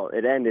end. Oh, well,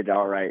 it ended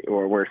all right,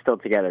 or we're still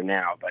together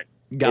now. But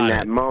Got in it.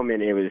 that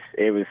moment, it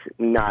was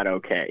not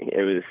okay.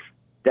 It was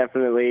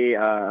definitely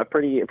a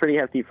pretty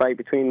hefty fight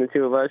between the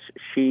two of us.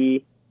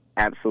 She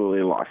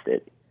absolutely lost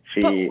it.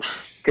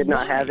 Could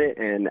not have it,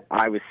 and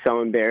I was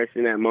so embarrassed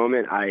in that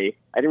moment. I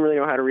didn't really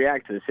know how to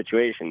react to the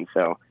situation,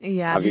 so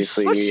Yeah.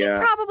 obviously Well, she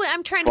probably,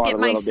 I'm trying to fought get a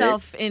little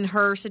myself in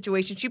her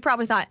situation. She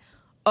probably thought,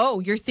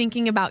 oh, you're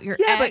thinking about your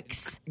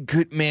ex. But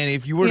good man,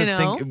 if you were You to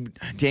know?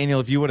 think,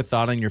 Daniel, if you would have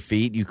thought on your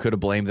feet, you could have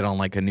blamed it on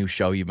like a new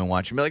show you've been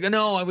watching. Be like,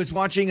 no, I was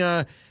watching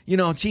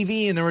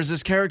TV and there was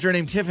this character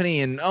named Tiffany,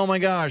 and oh my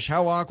gosh,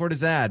 how awkward is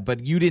that?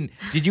 But you didn't.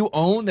 Did you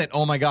own that?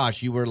 Oh my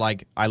gosh, you were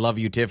like, I love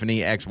you,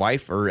 Tiffany,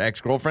 ex-wife or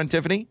ex-girlfriend,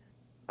 Tiffany?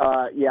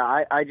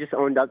 Yeah, I just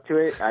owned up to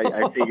it.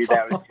 I figured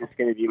that was just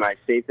going to be my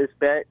safest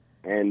bet,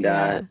 and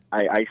Yeah.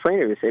 I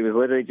explained it. It was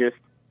literally just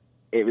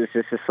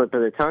a slip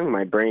of the tongue.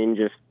 My brain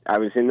I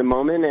was in the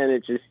moment, and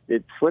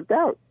it slipped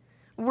out.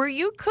 Were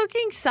you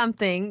cooking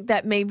something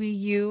that maybe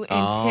you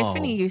and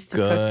Tiffany used to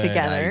cook good.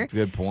 together?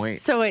 Good point.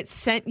 So it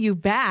sent you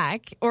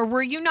back? Or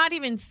were you not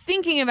even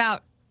thinking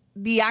about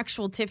the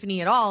actual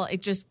Tiffany at all?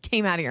 It just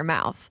came out of your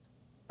mouth?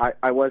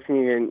 I wasn't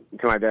even,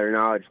 to my better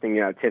knowledge, thinking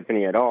about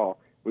Tiffany at all.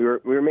 We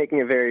were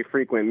making a very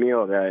frequent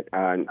meal that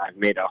I've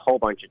made a whole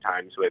bunch of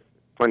times with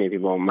plenty of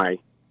people. My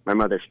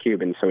mother's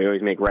Cuban, so we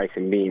always make rice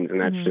and beans, and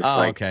that's just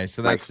okay.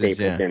 So that's my just,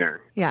 staple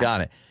dinner. Yeah.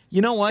 Got it.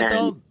 You know what, And-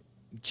 though?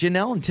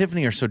 Janelle and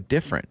Tiffany are so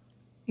different.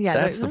 Yeah,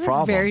 That's the those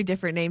problem. are very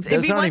different names. Those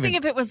It'd be aren't one thing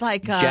even if it was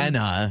like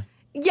Jenna.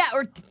 Yeah,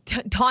 or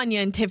Tanya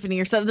and Tiffany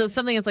or something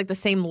that's like the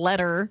same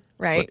letter,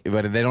 right?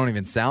 But they don't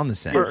even sound the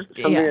same.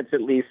 Something that's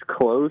at least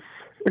close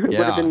would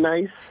Yeah. have been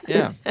nice.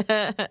 Yeah.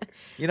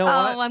 You know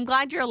Oh, what? I'm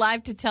glad you're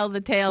alive to tell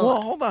the tale.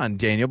 Well, hold on,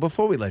 Daniel.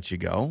 Before we let you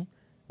go,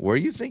 were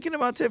you thinking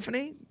about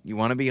Tiffany? You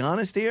want to be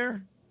honest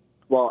here?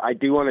 Well, I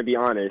do want to be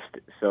honest,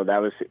 so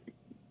that was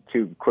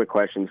 2 quick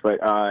questions. But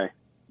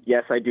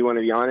yes, I do want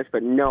to be honest,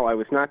 but no, I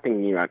was not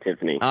thinking about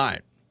Tiffany. All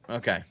right.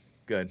 Okay.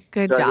 Good.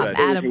 Good So job, it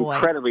was attaboy.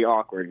 incredibly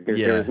awkward because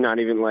Yeah. there was not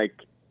even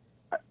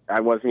I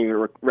wasn't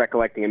even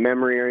recollecting a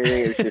memory or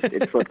anything. It was just,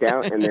 it slipped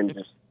out, and then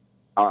just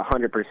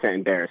 100%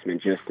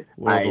 embarrassment. Just,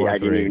 World War I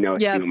didn't III. even know what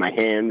to do with my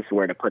hands,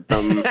 where to put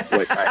them.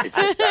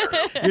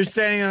 You're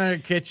standing in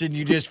the kitchen.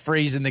 You just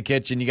freeze in the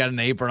kitchen. You got an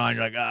apron on.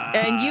 You're like, ah.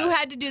 And you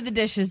had to do the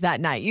dishes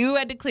that night. You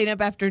had to clean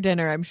up after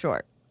dinner, I'm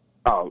sure.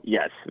 Oh,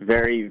 yes.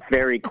 Very,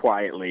 very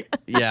quietly.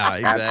 Yeah,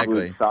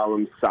 exactly. Absolute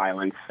solemn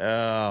silence.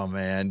 Oh,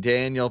 man.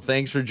 Daniel,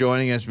 thanks for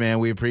joining us, man.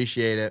 We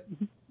appreciate it.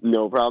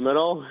 No problem at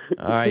all.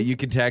 All right, you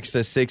can text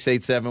us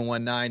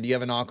 68719. Do you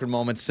have an awkward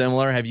moment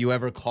similar? Have you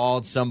ever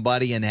called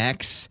somebody an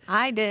ex?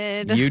 I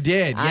did. You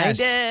did,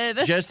 yes. I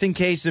did. Just in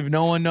case if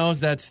no one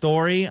knows that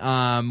story,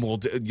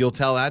 you'll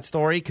tell that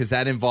story because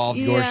that involved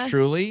yours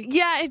truly.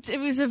 Yeah, it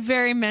was a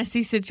very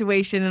messy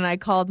situation, and I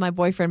called my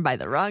boyfriend by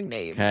the wrong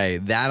name. Hey,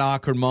 that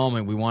awkward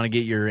moment, we want to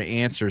get your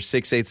answer,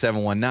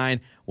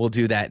 68719. We'll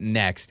do that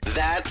next.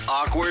 That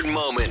awkward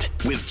moment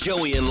with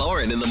Joey and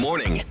Lauren in the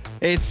morning.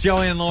 It's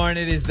Joey and Lauren.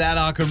 It is that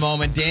awkward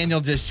moment.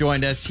 Daniel just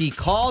joined us. He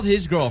called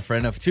his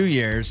girlfriend of 2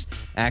 years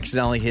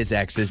accidentally his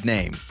ex's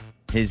name,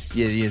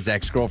 his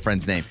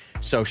ex-girlfriend's name.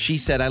 So she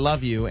said, I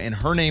love you, and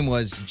her name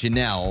was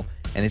Janelle,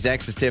 and his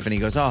ex is Tiffany.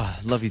 He goes, oh,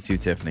 love you too,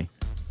 Tiffany.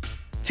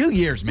 2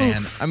 years, man.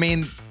 Oof. I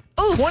mean,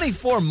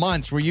 24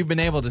 months where you've been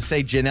able to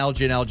say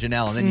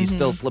Janelle, and then you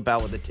still slip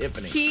out with a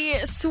Tiffany. He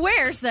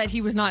swears that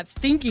he was not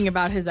thinking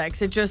about his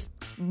ex. It just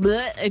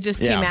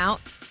came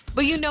out.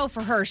 But you know,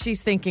 for her,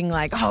 she's thinking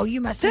like, oh, you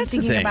must be That's the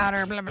thinking thing. about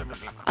her, blah, blah, blah,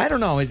 blah. I don't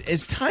know.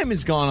 As time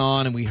has gone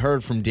on and we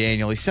heard from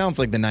Daniel, he sounds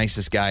like the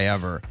nicest guy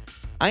ever.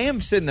 I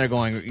am sitting there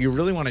going, you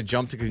really want to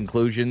jump to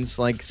conclusions?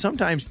 Like,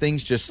 sometimes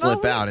things just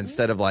slip out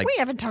instead of like... We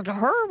haven't talked to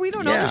her. We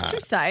don't know. There's 2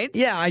 sides.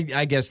 Yeah,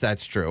 I guess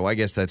that's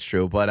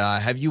true. But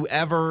have you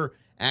ever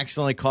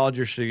accidentally called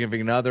your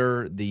significant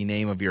other the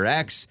name of your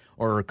ex,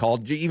 or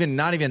called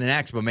not even an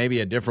ex, but maybe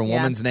a different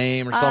woman's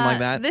name or something like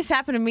that? This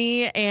happened to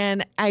me,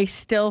 and I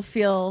still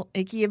feel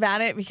icky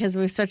about it because it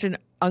was such an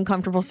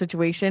uncomfortable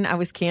situation. I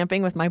was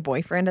camping with my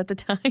boyfriend at the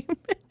time.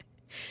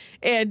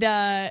 And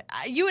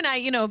you and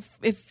I,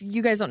 if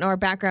you guys don't know our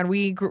background,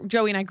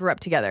 Joey and I grew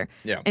up together.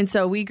 Yeah. And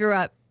so we grew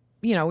up,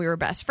 we were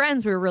best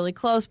friends. We were really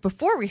close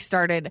before we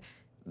started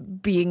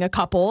being a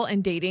couple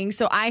and dating.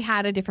 So I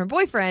had a different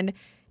boyfriend,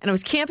 and I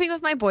was camping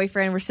with my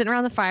boyfriend. We're sitting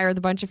around the fire with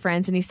a bunch of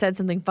friends, and he said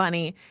something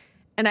funny.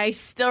 And I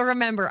still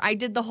remember I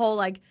did the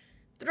whole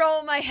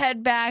throw my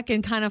head back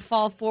and kind of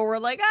fall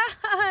forward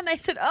and I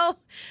said, oh,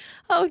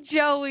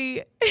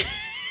 Joey.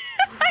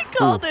 I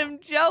called him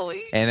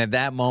Joey. And at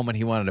that moment,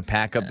 he wanted to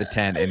pack up the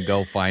tent and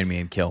go find me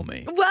and kill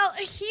me. Well,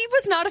 he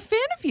was not a fan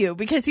of you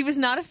because he was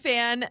not a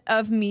fan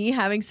of me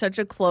having such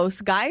a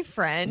close guy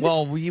friend.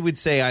 Well, we would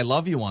say, I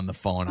love you on the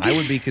phone. I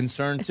would be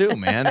concerned too,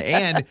 man.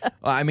 And,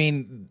 I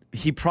mean,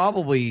 he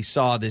probably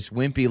saw this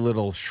wimpy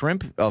little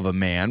shrimp of a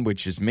man,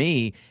 which is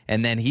me,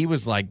 and then he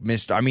was like,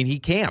 he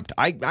camped.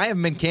 I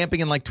haven't been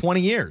camping in like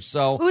 20 years,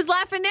 so. Who's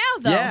laughing now,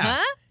 though,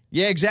 huh?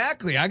 Yeah,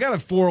 exactly. I got a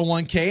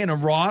 401k and a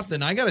Roth,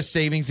 and I got a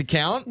savings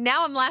account.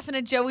 Now I'm laughing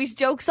at Joey's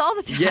jokes all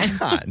the time.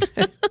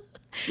 Yeah.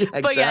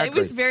 Exactly. But yeah, it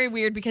was very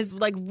weird because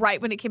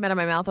right when it came out of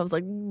my mouth, I was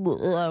like,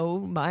 oh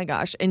my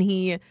gosh. And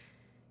he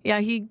Yeah,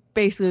 he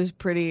basically was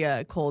pretty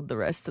cold the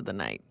rest of the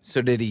night.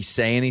 So did he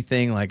say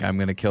anything like, I'm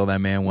going to kill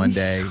that man one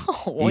day,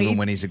 No, even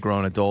when he's a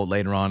grown adult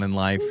later on in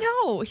life?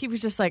 No, he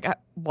was just like,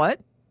 what?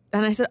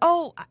 And I said,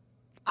 oh,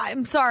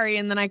 I'm sorry.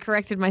 And then I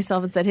corrected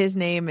myself and said his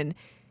name, and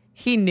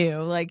he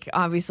knew. Like,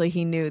 obviously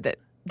he knew that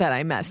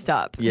I messed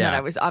up. Yeah. That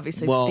I was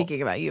obviously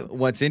thinking about you.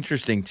 What's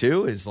interesting,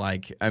 too, is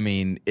like, I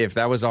mean, if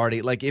that was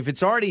already, like, if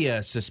it's already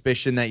a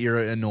suspicion that you're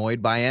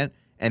annoyed by it,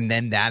 and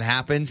then that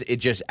happens, it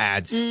just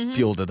adds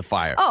fuel to the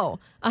fire. Oh,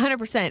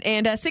 100%.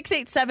 And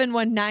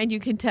 68719, you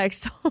can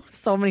text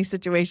so many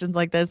situations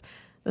like this.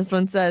 This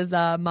one says,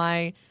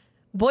 my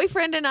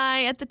boyfriend and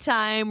I at the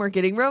time were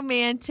getting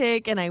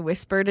romantic, and I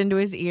whispered into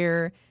his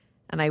ear,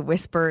 and I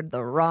whispered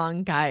the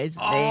wrong guy's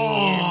name.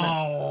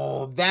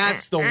 Oh,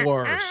 that's the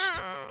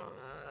worst.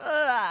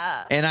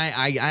 And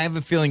I have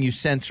a feeling you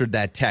censored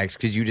that text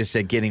because you just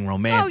said getting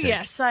romantic. Oh,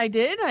 yes, I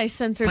did. I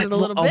censored But it a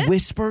little bit. A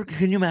whisper,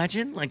 can you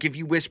imagine? Like if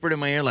you whispered in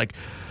my ear like,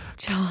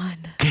 John.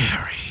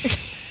 Gary.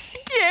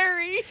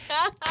 Gary.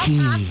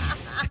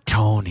 Keith.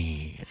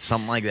 Tony.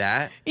 Something like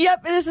that.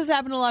 Yep, this has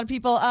happened to a lot of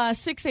people.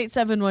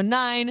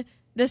 68719.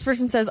 This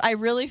person says, I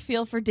really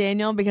feel for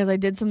Daniel because I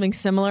did something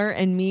similar,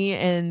 and me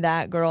and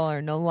that girl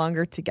are no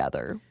longer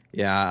together.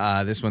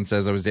 Yeah, this one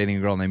says I was dating a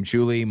girl named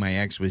Julie. My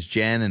ex was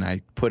Jen, and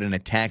I put in a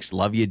text,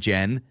 love you,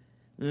 Jen.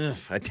 Ugh,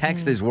 a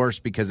text is worse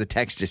because a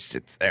text just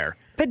sits there.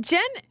 But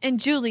Jen and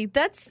Julie,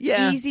 that's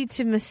easy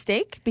to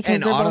mistake because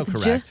And they're both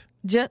autocorrect.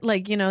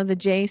 like, the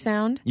J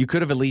sound. You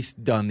could have at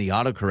least done the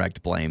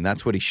autocorrect blame.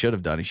 That's what he should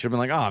have done. He should have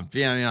been like, oh,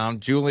 yeah,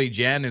 I'm Julie,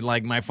 Jen, and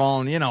like my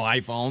phone,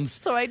 iPhones.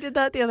 So I did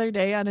that the other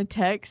day on a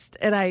text,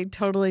 and I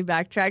totally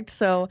backtracked.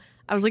 So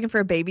I was looking for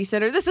a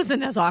babysitter. This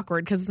isn't as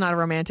awkward because it's not a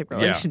romantic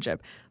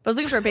relationship. But I was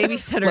looking for a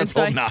babysitter. Let's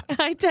hope not.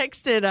 I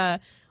texted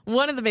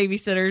one of the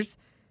babysitters,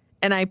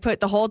 and I put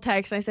the whole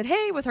text. And I said,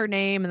 hey, with her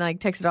name, and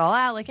texted it all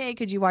out. Like, hey,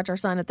 could you watch our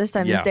son at this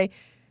time this day?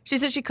 She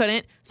said she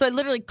couldn't. So I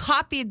literally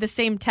copied the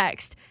same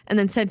text and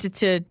then sent it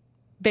to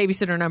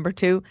babysitter number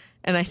 2.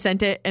 And I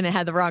sent it, and it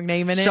had the wrong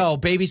name in it. So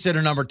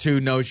babysitter number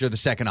 2 knows you're the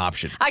second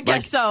option. I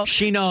guess so.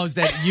 She knows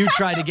that you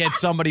tried to get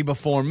somebody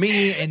before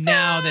me, and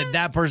now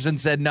that person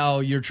said no,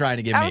 you're trying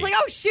to get me. I was like,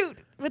 oh, shoot,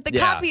 with the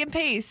copy and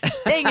paste.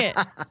 Dang it.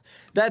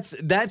 That's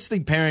the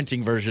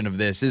parenting version of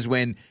this, is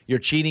when you're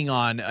cheating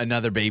on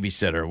another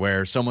babysitter,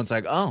 where someone's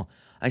like, oh,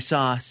 I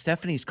saw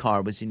Stephanie's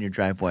car was in your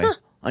driveway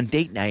on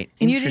date night.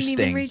 And you didn't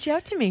even reach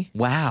out to me.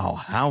 Wow,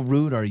 how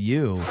rude are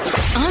you?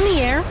 On the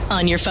air,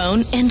 on your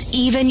phone, and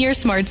even your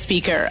smart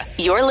speaker.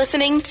 You're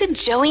listening to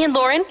Joey and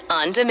Lauren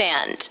on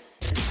demand.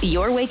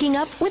 You're waking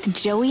up with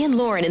Joey and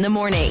Lauren in the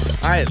morning.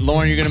 All right,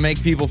 Lauren, you're going to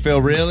make people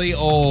feel really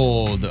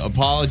old.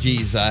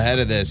 Apologies ahead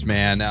of this,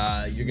 man.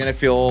 You're going to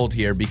feel old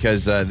here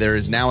because there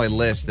is now a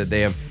list that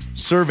they have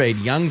surveyed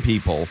young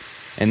people.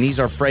 And these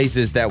are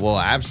phrases that will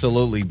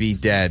absolutely be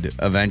dead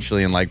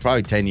eventually in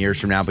probably 10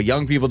 years from now. But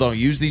young people don't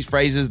use these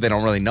phrases. They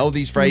don't really know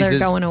these phrases. They're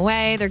going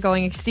away. They're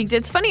going extinct.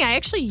 It's funny. I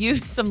actually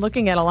I'm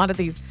looking at a lot of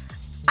these.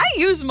 I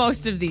use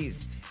most of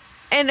these.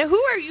 And who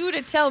are you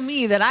to tell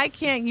me that I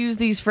can't use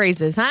these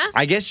phrases, huh?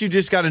 I guess you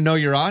just got to know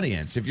your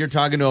audience. If you're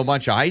talking to a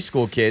bunch of high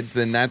school kids,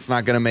 then that's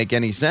not going to make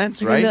any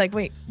sense, You're right? You're going to be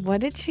like, wait,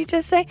 what did she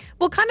just say?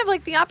 Well, kind of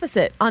like the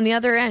opposite on the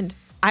other end.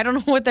 I don't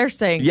know what they're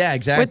saying. Yeah,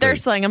 exactly. What they're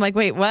saying. I'm like,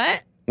 wait,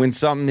 what? When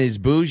something is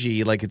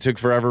bougie, it took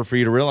forever for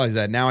you to realize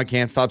that. Now I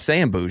can't stop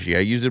saying bougie. I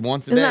use it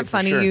once a day. Isn't that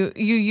funny? Sure. You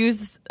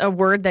use a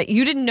word that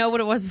you didn't know what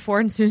it was before,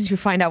 and as soon as you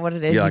find out what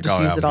it is, you just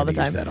use it all the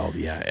time. Use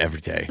that every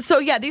day. So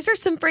yeah, these are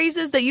some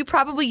phrases that you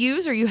probably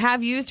use, or you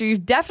have used, or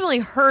you've definitely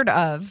heard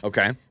of.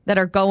 Okay. That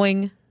are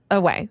going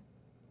away.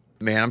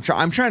 Man,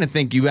 I'm trying to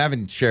think. You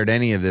haven't shared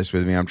any of this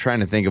with me. I'm trying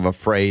to think of a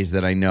phrase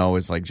that I know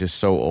is just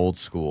so old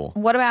school.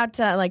 What about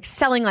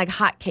selling like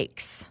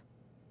hotcakes?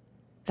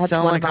 That's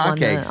selling one of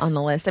them on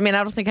the list. I mean,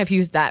 I don't think I've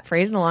used that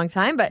phrase in a long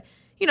time, but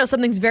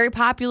something's very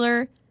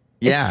popular.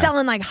 Yeah. It's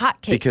selling like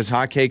hotcakes. Because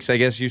hotcakes, I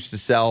guess, used to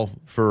sell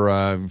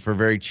for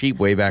very cheap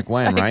way back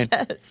when, right?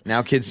 Guess.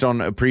 Now kids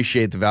don't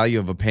appreciate the value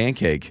of a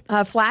pancake.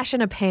 Flash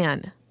in a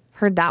pan.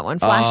 Heard that one.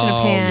 Flash in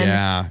a pan.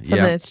 Yeah.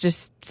 Something that's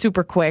just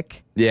super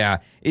quick. Yeah.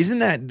 Isn't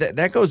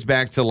that goes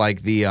back to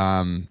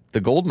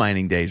the gold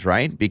mining days,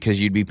 right?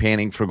 Because you'd be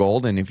panning for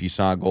gold, and if you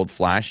saw a gold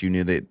flash, you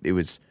knew that it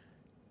was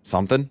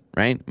something,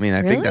 right? I mean,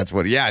 I think that's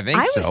what. Yeah, I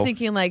think so. I was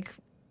thinking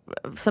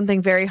something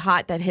very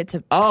hot that hits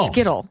a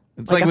skittle.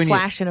 It's like a when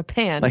flash in a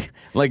pan.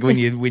 Like when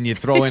you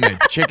throw in a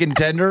chicken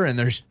tender and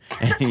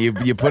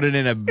you put it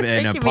in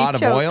a pot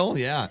of oil.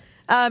 Yeah.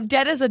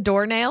 Dead as a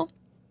doornail.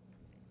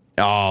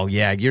 Oh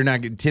yeah,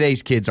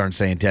 today's kids aren't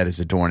saying dead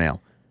as a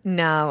doornail.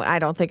 No, I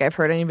don't think I've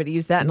heard anybody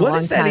use that in a long time. What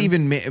does that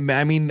even mean?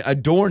 I mean, a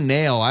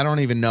doornail, I don't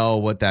even know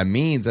what that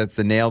means. That's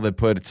the nail that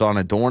puts on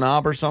a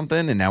doorknob or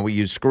something, and now we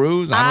use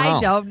screws? I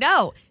don't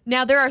know.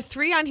 Now, there are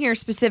 3 on here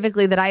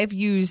specifically that I have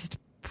used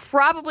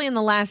probably in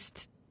the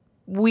last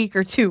week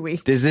or 2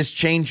 weeks. Does this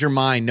change your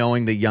mind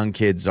knowing that young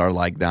kids are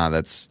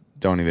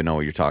don't even know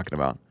what you're talking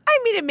about?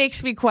 I mean, it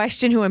makes me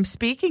question who I'm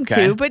speaking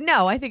to, but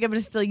no, I think I'm going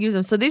to still use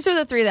them. So these are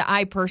the 3 that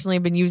I personally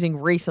have been using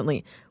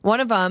recently. One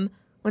of them,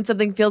 when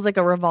something feels like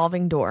a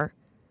revolving door.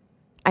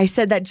 I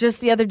said that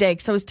just the other day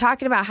because I was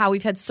talking about how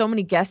we've had so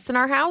many guests in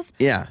our house.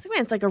 Yeah. I was like,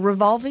 man, it's like a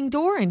revolving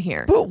door in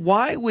here. But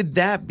why would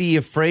that be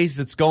a phrase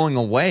that's going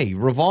away?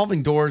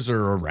 Revolving doors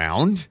are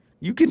around.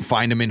 You can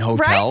find them in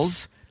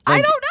hotels. Right?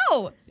 Like, I don't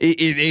know.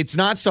 It's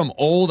not some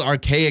old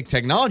archaic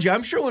technology.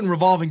 I'm sure when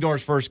revolving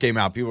doors first came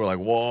out, people were like,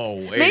 whoa,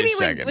 wait a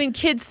second. Maybe when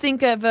kids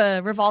think of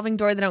a revolving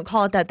door, they don't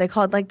call it that. They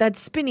call it like that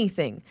spinny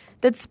thing,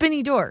 that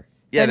spinny door.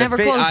 Yeah, that never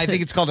closes. I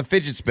think it's called a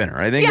fidget spinner.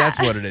 I think that's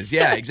what it is.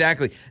 Yeah,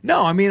 exactly.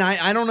 No, I mean,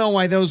 I don't know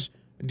why those...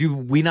 Do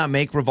we not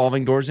make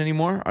revolving doors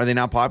anymore? Are they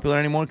not popular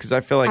anymore? Because I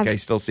feel like I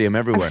still see them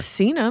everywhere. I've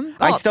seen them.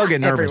 I still get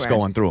nervous everywhere.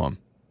 going through them.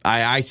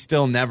 I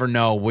still never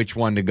know which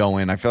one to go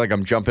in. I feel like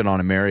I'm jumping on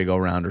a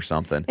merry-go-round or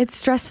something. It's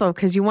stressful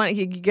because you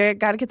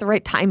got to get the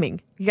right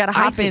timing. You got to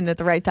hop in at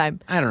the right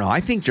time. I don't know. I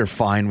think you're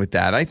fine with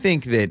that. I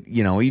think that,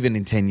 even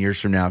in 10 years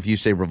from now, if you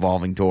say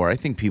revolving door, I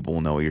think people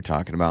will know what you're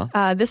talking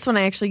about. This one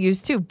I actually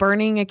used too.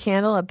 Burning a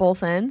candle at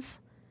both ends.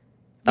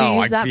 You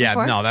used that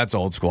before? No, that's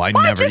old school. I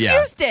just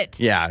used it.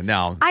 Yeah,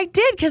 no. I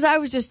did because I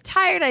was just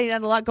tired. I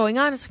had a lot going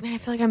on. It's like, man, I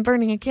feel like I'm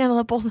burning a candle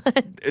at both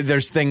ends.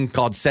 There's a thing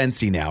called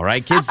Sensi now,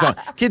 right?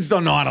 Kids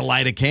don't know how to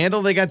light a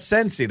candle. They got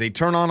Sensi. They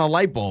turn on a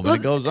light bulb and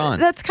it goes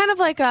on. That's kind of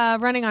like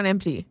running on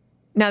empty.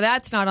 Now,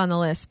 that's not on the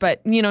list,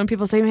 but, when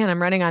people say, man,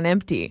 I'm running on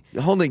empty.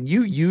 Hold on.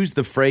 You used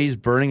the phrase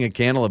burning a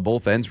candle at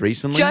both ends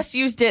recently? Just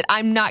used it.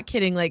 I'm not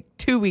kidding. Like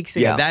 2 weeks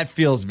ago. Yeah, that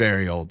feels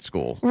very old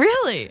school.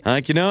 Really?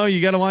 Like, you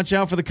got to watch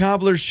out for the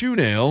cobbler's shoe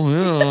nail.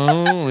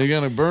 You got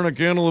to burn a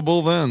candle at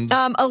both ends.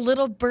 A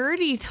little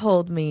birdie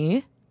told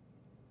me.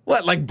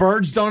 What, like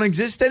birds don't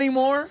exist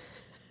anymore?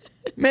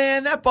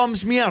 Man, that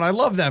bums me out. I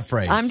love that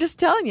phrase. I'm just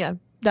telling you.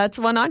 That's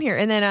one on here.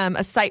 And then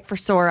a sight for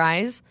sore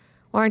eyes.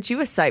 Why aren't you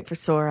a sight for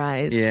sore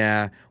eyes?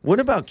 Yeah. What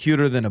about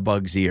cuter than a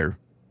bug's ear?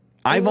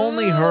 I've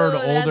only heard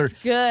older.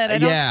 That's good. I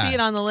don't see it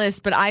on the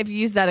list, but I've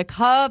used that a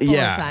couple of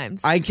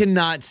times. I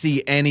cannot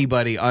see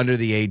anybody under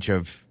the age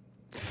of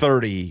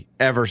 30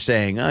 ever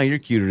saying, "Oh, you're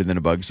cuter than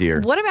a bug's ear."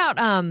 What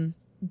about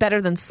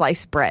better than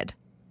sliced bread?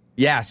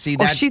 Yeah, see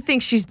Or that. she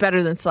thinks she's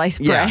better than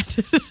sliced bread.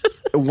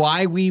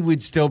 Why we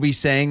would still be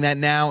saying that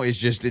now is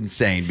just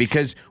insane.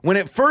 Because when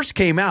it first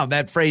came out,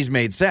 that phrase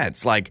made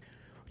sense. Like,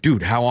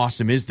 dude, how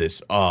awesome is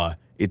this?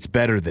 It's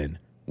better than,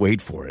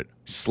 wait for it,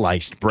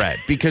 sliced bread.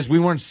 Because we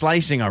weren't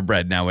slicing our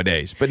bread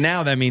nowadays. But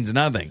now that means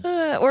nothing.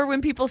 Or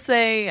when people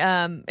say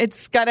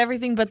it's got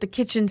everything but the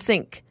kitchen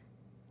sink.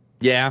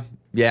 Yeah,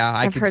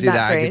 I I've could heard see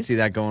that. phrase. I could see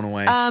that going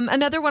away.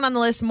 Another one on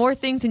the list, more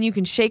things than you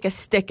can shake a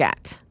stick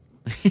at.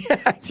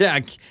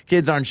 Yeah,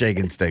 kids aren't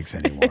shaking sticks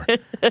anymore.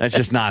 That's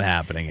just not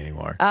happening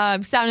anymore.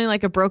 Sounding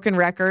like a broken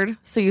record,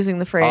 so using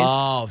the phrase.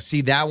 Oh,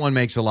 see, that one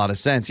makes a lot of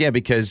sense. Yeah,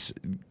 because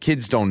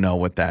kids don't know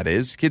what that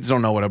is. Kids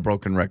don't know what a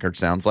broken record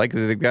sounds like.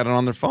 They've got it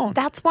on their phone.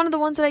 That's one of the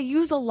ones that I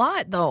use a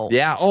lot, though.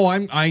 Yeah. Oh, I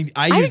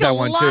use that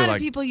one too. A lot of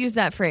people use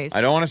that phrase.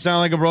 I don't want to sound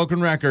like a broken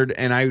record,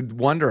 and I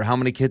wonder how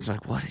many kids are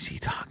like, what is he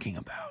talking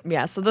about?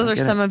 Yeah, so those are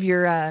some of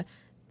your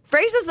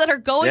phrases that are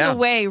going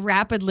away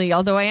rapidly,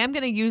 although I am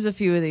going to use a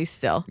few of these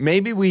still.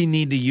 Maybe we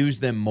need to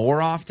use them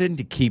more often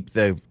to keep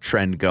the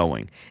trend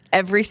going.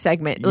 Every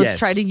segment. Let's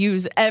try to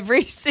use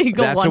every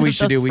single That's one what we of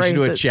should do. those We should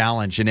do a phrases.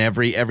 challenge. In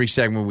every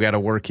segment, we got to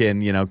work in,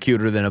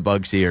 cuter than a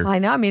bug's ear. I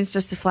know. I mean, it's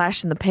just a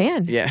flash in the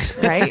pan. Yeah.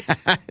 Right?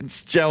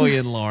 It's Joey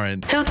and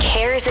Lauren. Who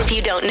cares if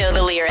you don't know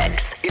the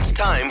lyrics? It's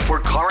time for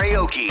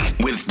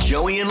karaoke with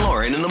Joey and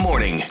Lauren in the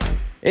morning.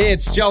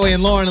 It's Joey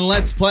and Lauren, and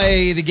let's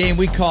play the game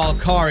we call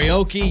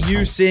karaoke.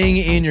 You sing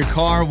in your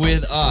car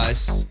with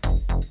us.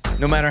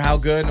 No matter how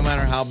good, no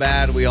matter how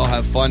bad, we all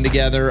have fun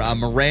together.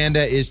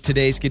 Miranda is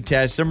today's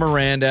contestant.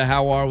 Miranda,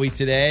 how are we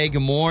today? Good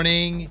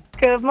morning.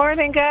 Good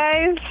morning,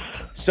 guys.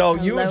 So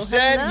you have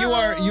said you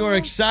are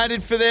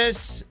excited for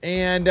this,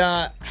 and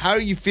how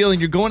are you feeling?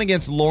 You're going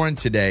against Lauren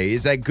today.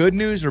 Is that good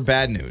news or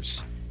bad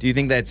news? Do you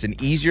think that's an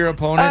easier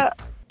opponent?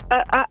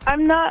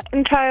 I'm not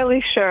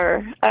entirely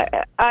sure.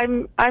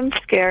 I'm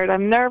scared.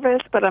 I'm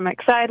nervous, but I'm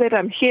excited.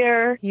 I'm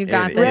here. You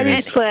got this.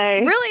 Ready to play.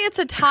 Really, it's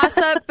a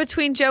toss-up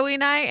between Joey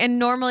and I, and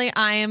normally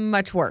I am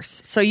much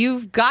worse. So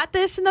you've got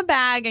this in the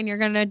bag, and you're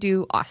going to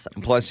do awesome.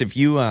 Plus, if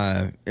you,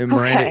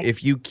 Miranda,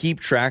 if you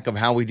keep track of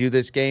how we do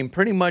this game,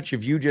 pretty much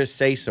if you just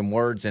say some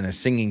words in a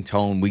singing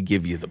tone, we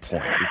give you the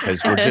point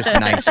because we're just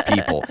nice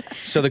people.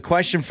 So the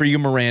question for you,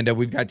 Miranda,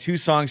 we've got 2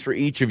 songs for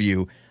each of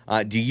you.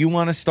 Do you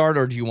want to start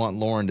or do you want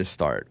Lauren to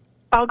start?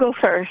 I'll go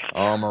first.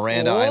 Oh,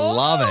 Miranda, I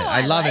love it.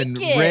 I love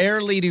it.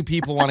 Rarely do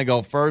people want to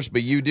go first,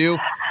 but you do.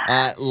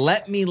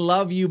 Let Me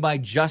Love You by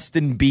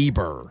Justin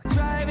Bieber.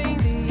 Driving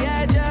the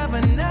edge of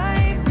a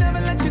knife, never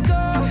let you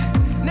go,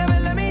 never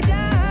let me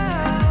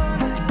down.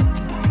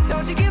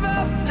 Don't you give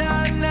up,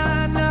 nah,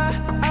 nah,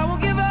 nah. I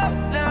won't give up,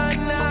 nah,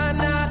 nah,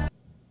 nah.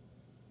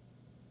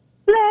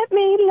 Let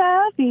me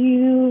love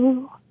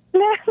you.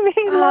 Let me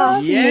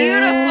love you.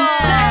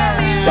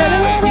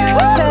 Let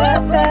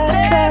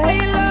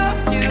me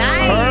love you.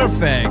 Nice.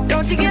 Perfect.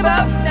 Don't you give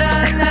up,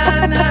 nah,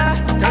 nah, nah.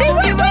 See,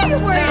 what are you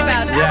worried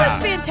about? That was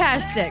fantastic.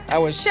 fantastic.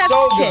 That was Chef's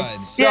so kiss.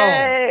 good. So,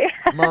 Yay.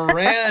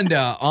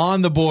 Miranda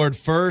on the board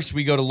first.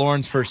 We go to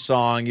Lauren's first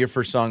song. Your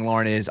first song,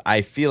 Lauren, is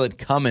I Feel It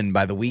Coming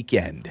by The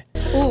Weeknd.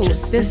 Ooh,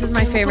 this is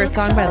my favorite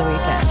song by The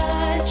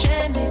Weeknd.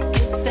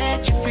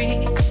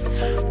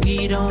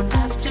 We don't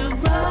have to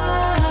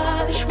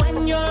rush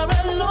when you're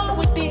alone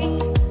with me.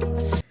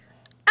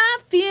 I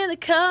feel it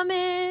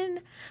coming.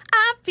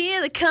 I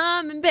feel it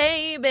coming,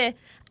 baby.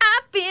 I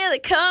feel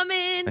it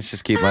coming. Let's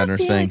just keep letting her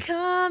sing. I feel it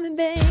coming,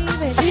 baby.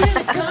 Feel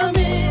it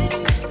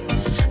coming.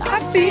 I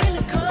feel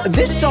it coming.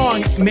 This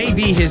song may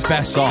be his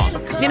best song.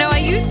 You know, I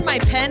used my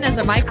pen as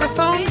a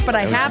microphone, but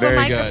I That was have a very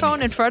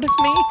microphone in front of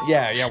me.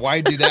 Yeah,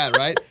 why do that,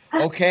 right?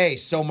 Okay,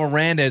 so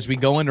Miranda, as we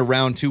go into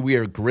round 2, we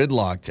are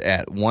gridlocked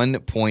at 1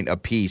 point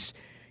apiece.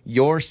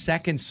 Your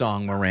second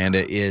song,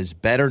 Miranda, is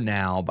Better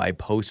Now by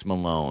Post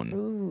Malone.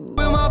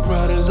 With my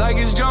brothers like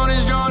it's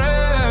Jonas.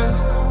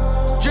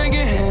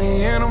 Drinking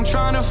Henny and I'm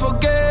trying to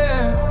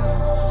forget,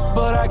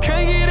 but I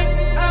can't get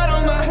it out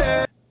of my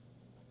head.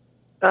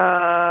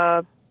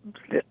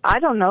 I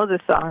don't know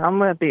this song. I'm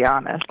going to be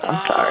honest.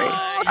 I'm sorry.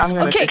 I'm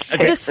gonna Okay, just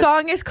take the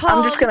song is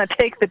called I'm just going to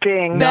take the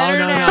ding. Better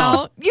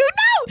Now. You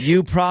know!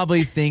 You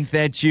probably think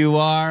that you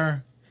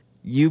are.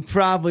 You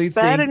probably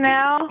think. Better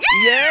now?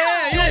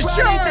 Yeah,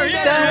 sure.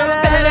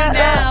 Yeah. Better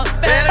now.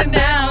 Better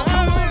now.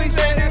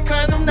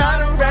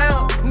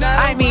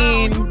 I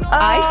mean,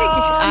 I think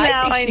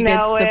she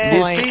gets the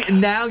You point. see,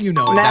 now you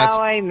know it. Now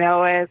I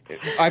know it.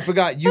 I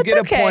forgot. You That's get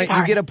a okay. point.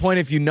 You get a point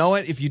if you know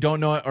it. If you don't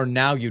know it, or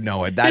now you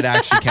know it, that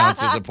actually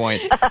counts as a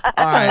point. All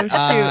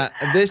right.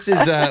 This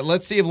is.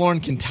 Let's see if Lauren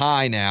can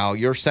tie now.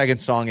 Your second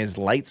song is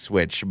 "Light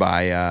Switch"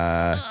 by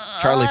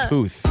Charlie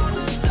Puth.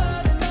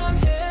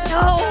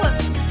 No.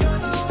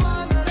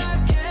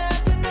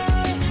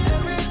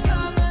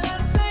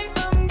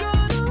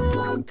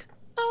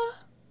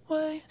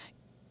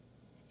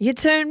 You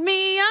turn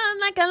me on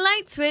like a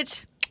light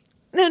switch.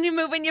 Then you're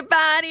moving your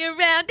body around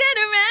and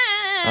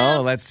around.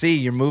 Oh, let's see.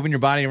 You're moving your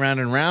body around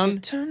and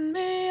around. Turn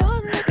me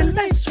on like a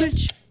light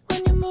switch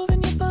when you're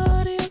moving your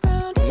body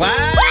around. Wow!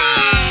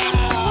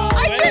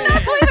 I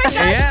cannot believe I got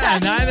Yeah, that.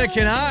 neither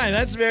can I.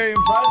 That's very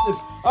impressive.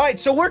 All right,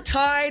 so we're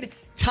tied.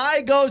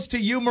 Tie goes to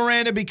you,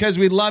 Miranda, because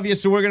we love you,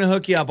 so we're going to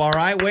hook you up. All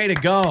right, way to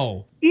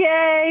go.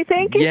 Yay.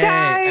 Thank you, Yay,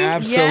 guys.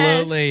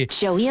 absolutely.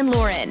 Joey and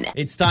Lauren.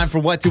 It's time for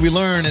What Do We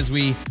Learn as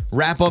we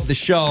wrap up the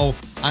show.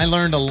 I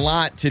learned a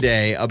lot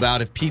today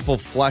about if people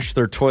flush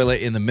their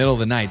toilet in the middle of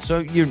the night.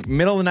 So,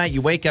 middle of the night,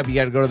 you wake up, you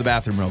got to go to the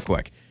bathroom real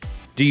quick.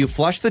 Do you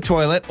flush the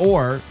toilet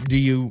or do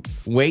you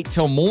wait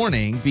till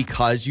morning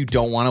because you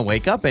don't want to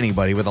wake up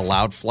anybody with a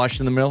loud flush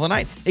in the middle of the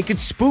night? It could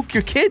spook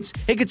your kids.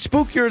 It could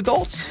spook your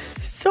adults.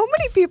 So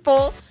many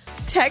people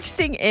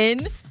texting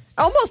in.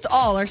 Almost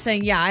all are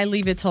saying, yeah, I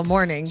leave it till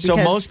morning. So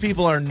because most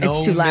people are no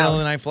it's too loud. middle of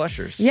the night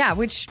flushers. Yeah,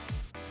 which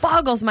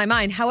boggles my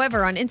mind.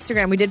 However, on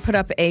Instagram, we did put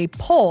up a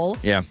poll,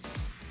 Yeah.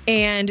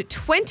 and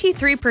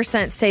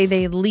 23% say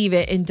they leave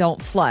it and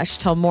don't flush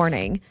till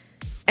morning.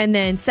 And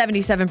then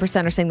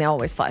 77% are saying they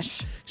always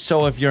flush.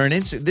 So if you're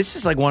this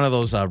is like one of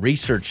those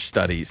research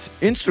studies.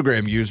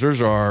 Instagram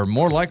users are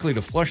more likely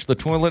to flush the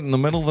toilet in the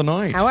middle of the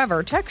night.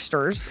 However,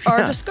 texters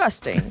are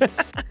disgusting.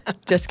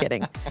 Just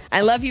kidding.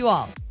 I love you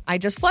all. I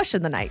just flush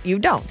in the night. You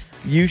don't.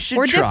 You should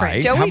We're try.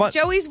 different.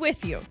 Joey's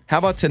with you. How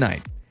about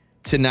tonight?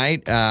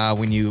 Tonight,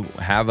 when you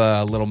have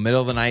a little middle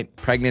of the night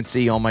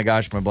pregnancy, oh my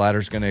gosh, my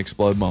bladder's going to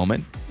explode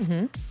moment.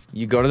 Mm-hmm.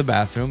 You go to the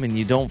bathroom and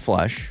you don't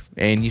flush,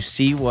 and you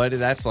see what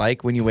that's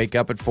like when you wake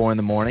up at 4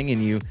 a.m.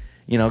 and you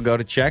go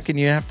to check and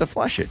you have to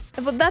flush it.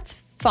 Well, that's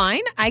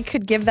fine. I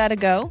could give that a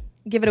go.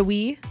 Give it a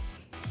wee.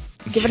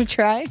 Give it a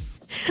try.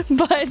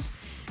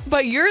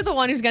 But you're the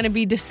one who's going to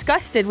be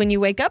disgusted when you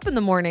wake up in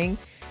the morning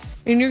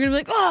and you're going to be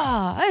like,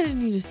 oh, I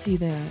didn't need to see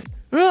that.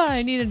 Oh,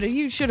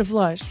 you should have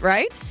flushed,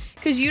 right?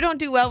 Because you don't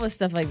do well with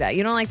stuff like that.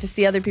 You don't like to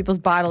see other people's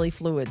bodily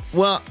fluids.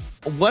 Well,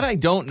 what I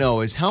don't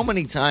know is how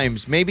many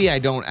times, maybe I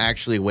don't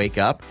actually wake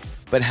up,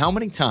 but how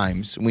many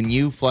times when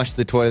you flush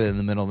the toilet in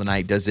the middle of the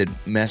night does it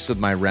mess with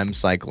my REM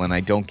cycle and I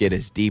don't get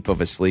as deep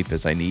of a sleep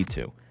as I need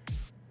to?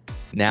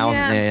 Now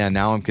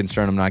I'm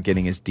concerned I'm not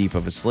getting as deep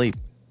of a sleep.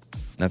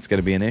 That's going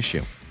to be an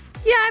issue.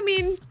 Yeah, I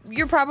mean,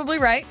 you're probably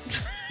right.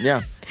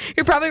 Yeah.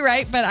 You're probably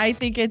right, but I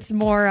think it's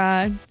more,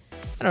 I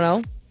don't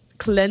know,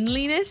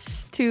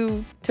 cleanliness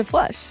to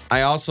flush.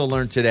 I also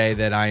learned today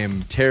that I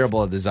am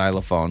terrible at the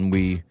xylophone.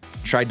 We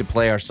tried to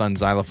play our son's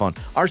xylophone.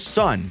 Our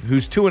son,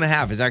 who's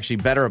 2.5, is actually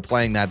better at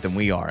playing that than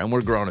we are, and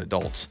we're grown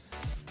adults.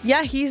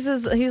 Yeah, he's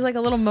like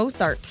a little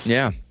Mozart.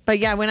 Yeah. But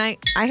yeah, when I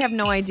have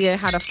no idea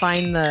how to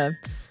find the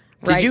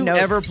right Did you notes.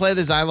 ever play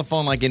the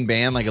xylophone like in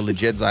band, like a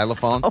legit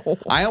xylophone? Oh.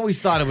 I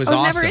always thought it was I was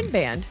awesome. never in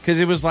band.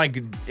 Because it was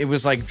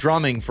like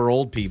drumming for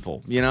old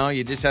people. You know,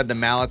 you just had the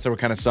mallets that were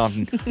kind of soft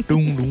and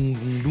doom, doom,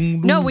 doom,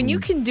 doom. No, when you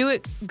can do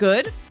it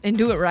good and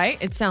do it right,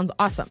 it sounds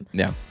awesome.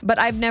 Yeah. But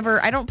I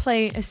don't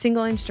play a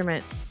single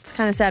instrument It's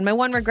kind of sad. My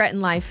one regret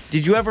in life.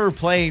 Did you ever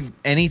play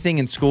anything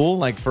in school,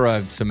 like for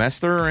a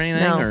semester or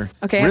anything? No. Or?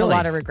 Okay, I really? have a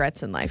lot of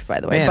regrets in life, by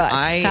the way, Man, but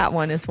that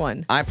one is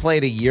one. I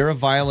played a year of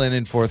violin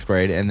in 4th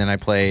grade, and then I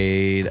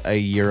played a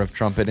year of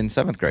trumpet in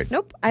 7th grade.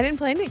 Nope, I didn't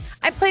play anything.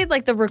 I played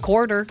like the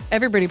recorder.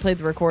 Everybody played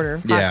the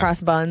recorder. Hot cross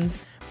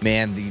buns.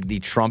 Man,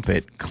 the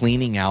trumpet,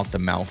 cleaning out the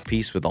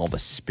mouthpiece with all the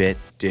spit,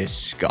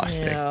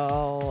 disgusting.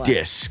 No.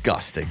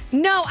 Disgusting.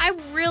 No, I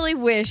really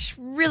wish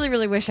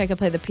I could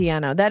play the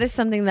piano. That is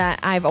something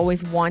that I've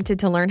always wanted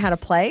to learn how to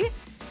play.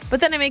 But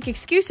then I make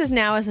excuses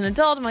now as an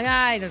adult. I'm like,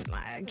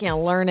 I can't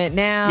learn it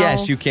now.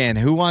 Yes, you can.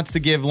 Who wants to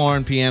give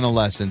Lauren piano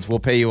lessons? We'll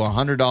pay you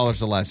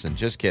 $100 a lesson.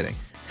 Just kidding.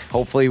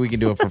 Hopefully we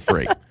can do it for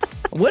free.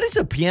 What does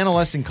a piano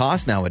lesson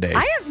cost nowadays?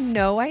 I have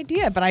no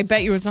idea, but I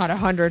bet you it's not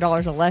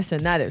 $100 a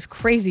lesson. That is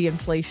crazy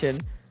inflation.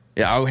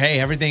 Yeah. Oh, hey,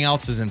 everything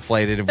else is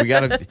inflated. If we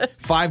got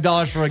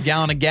 $5 for a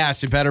gallon of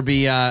gas, it better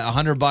be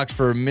 $100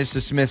 for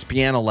Mrs. Smith's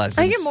piano lessons.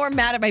 I get more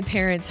mad at my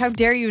parents. How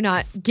dare you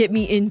not get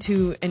me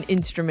into an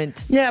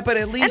instrument? Yeah, but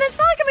at least... And it's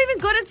not like I'm even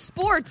good at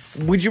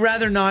sports. Would you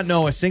rather not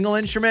know a single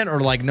instrument or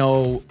like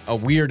know a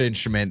weird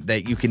instrument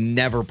that you can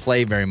never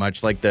play very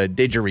much, like the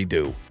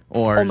didgeridoo?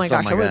 Or oh my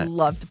gosh, like I would that.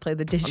 love to play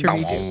the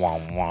didgeridoo.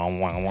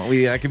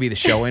 That could be the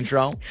show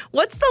intro.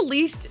 What's the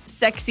least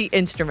sexy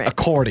instrument?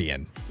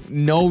 Accordion.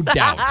 No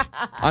doubt.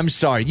 I'm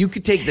sorry. You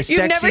could take the sexiest...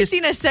 You've never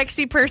seen a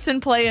sexy person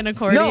play an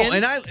accordion? No,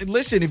 and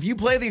listen, if you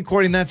play the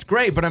accordion, that's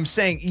great. But I'm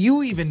saying,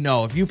 you even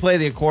know, if you play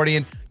the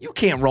accordion, you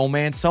can't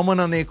romance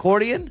someone on the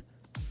accordion.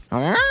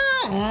 I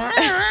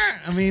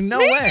mean, no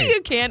way. Maybe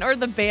you can, or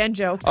the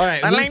banjo. All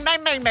right.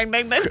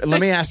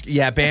 Let me ask you.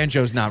 Yeah,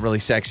 banjo's not really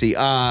sexy.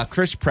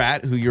 Chris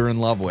Pratt, who you're in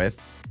love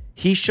with,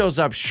 he shows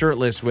up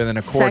shirtless with an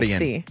accordion.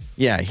 Sexy.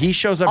 Yeah, he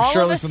shows up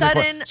shirtless with an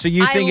accordion. So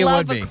you think it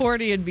would be? I love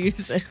accordion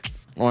music.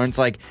 Lauren's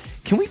like,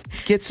 can we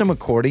get some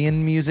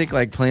accordion music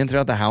like playing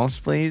throughout the house,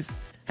 please?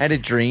 I had a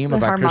dream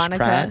about harmonica. Chris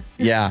Pratt.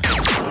 Yeah.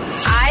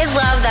 I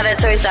love that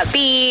it's always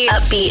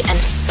upbeat and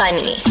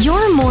funny.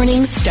 Your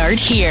mornings start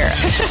here.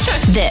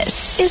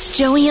 This is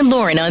Joey and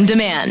Lauren on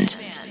Demand.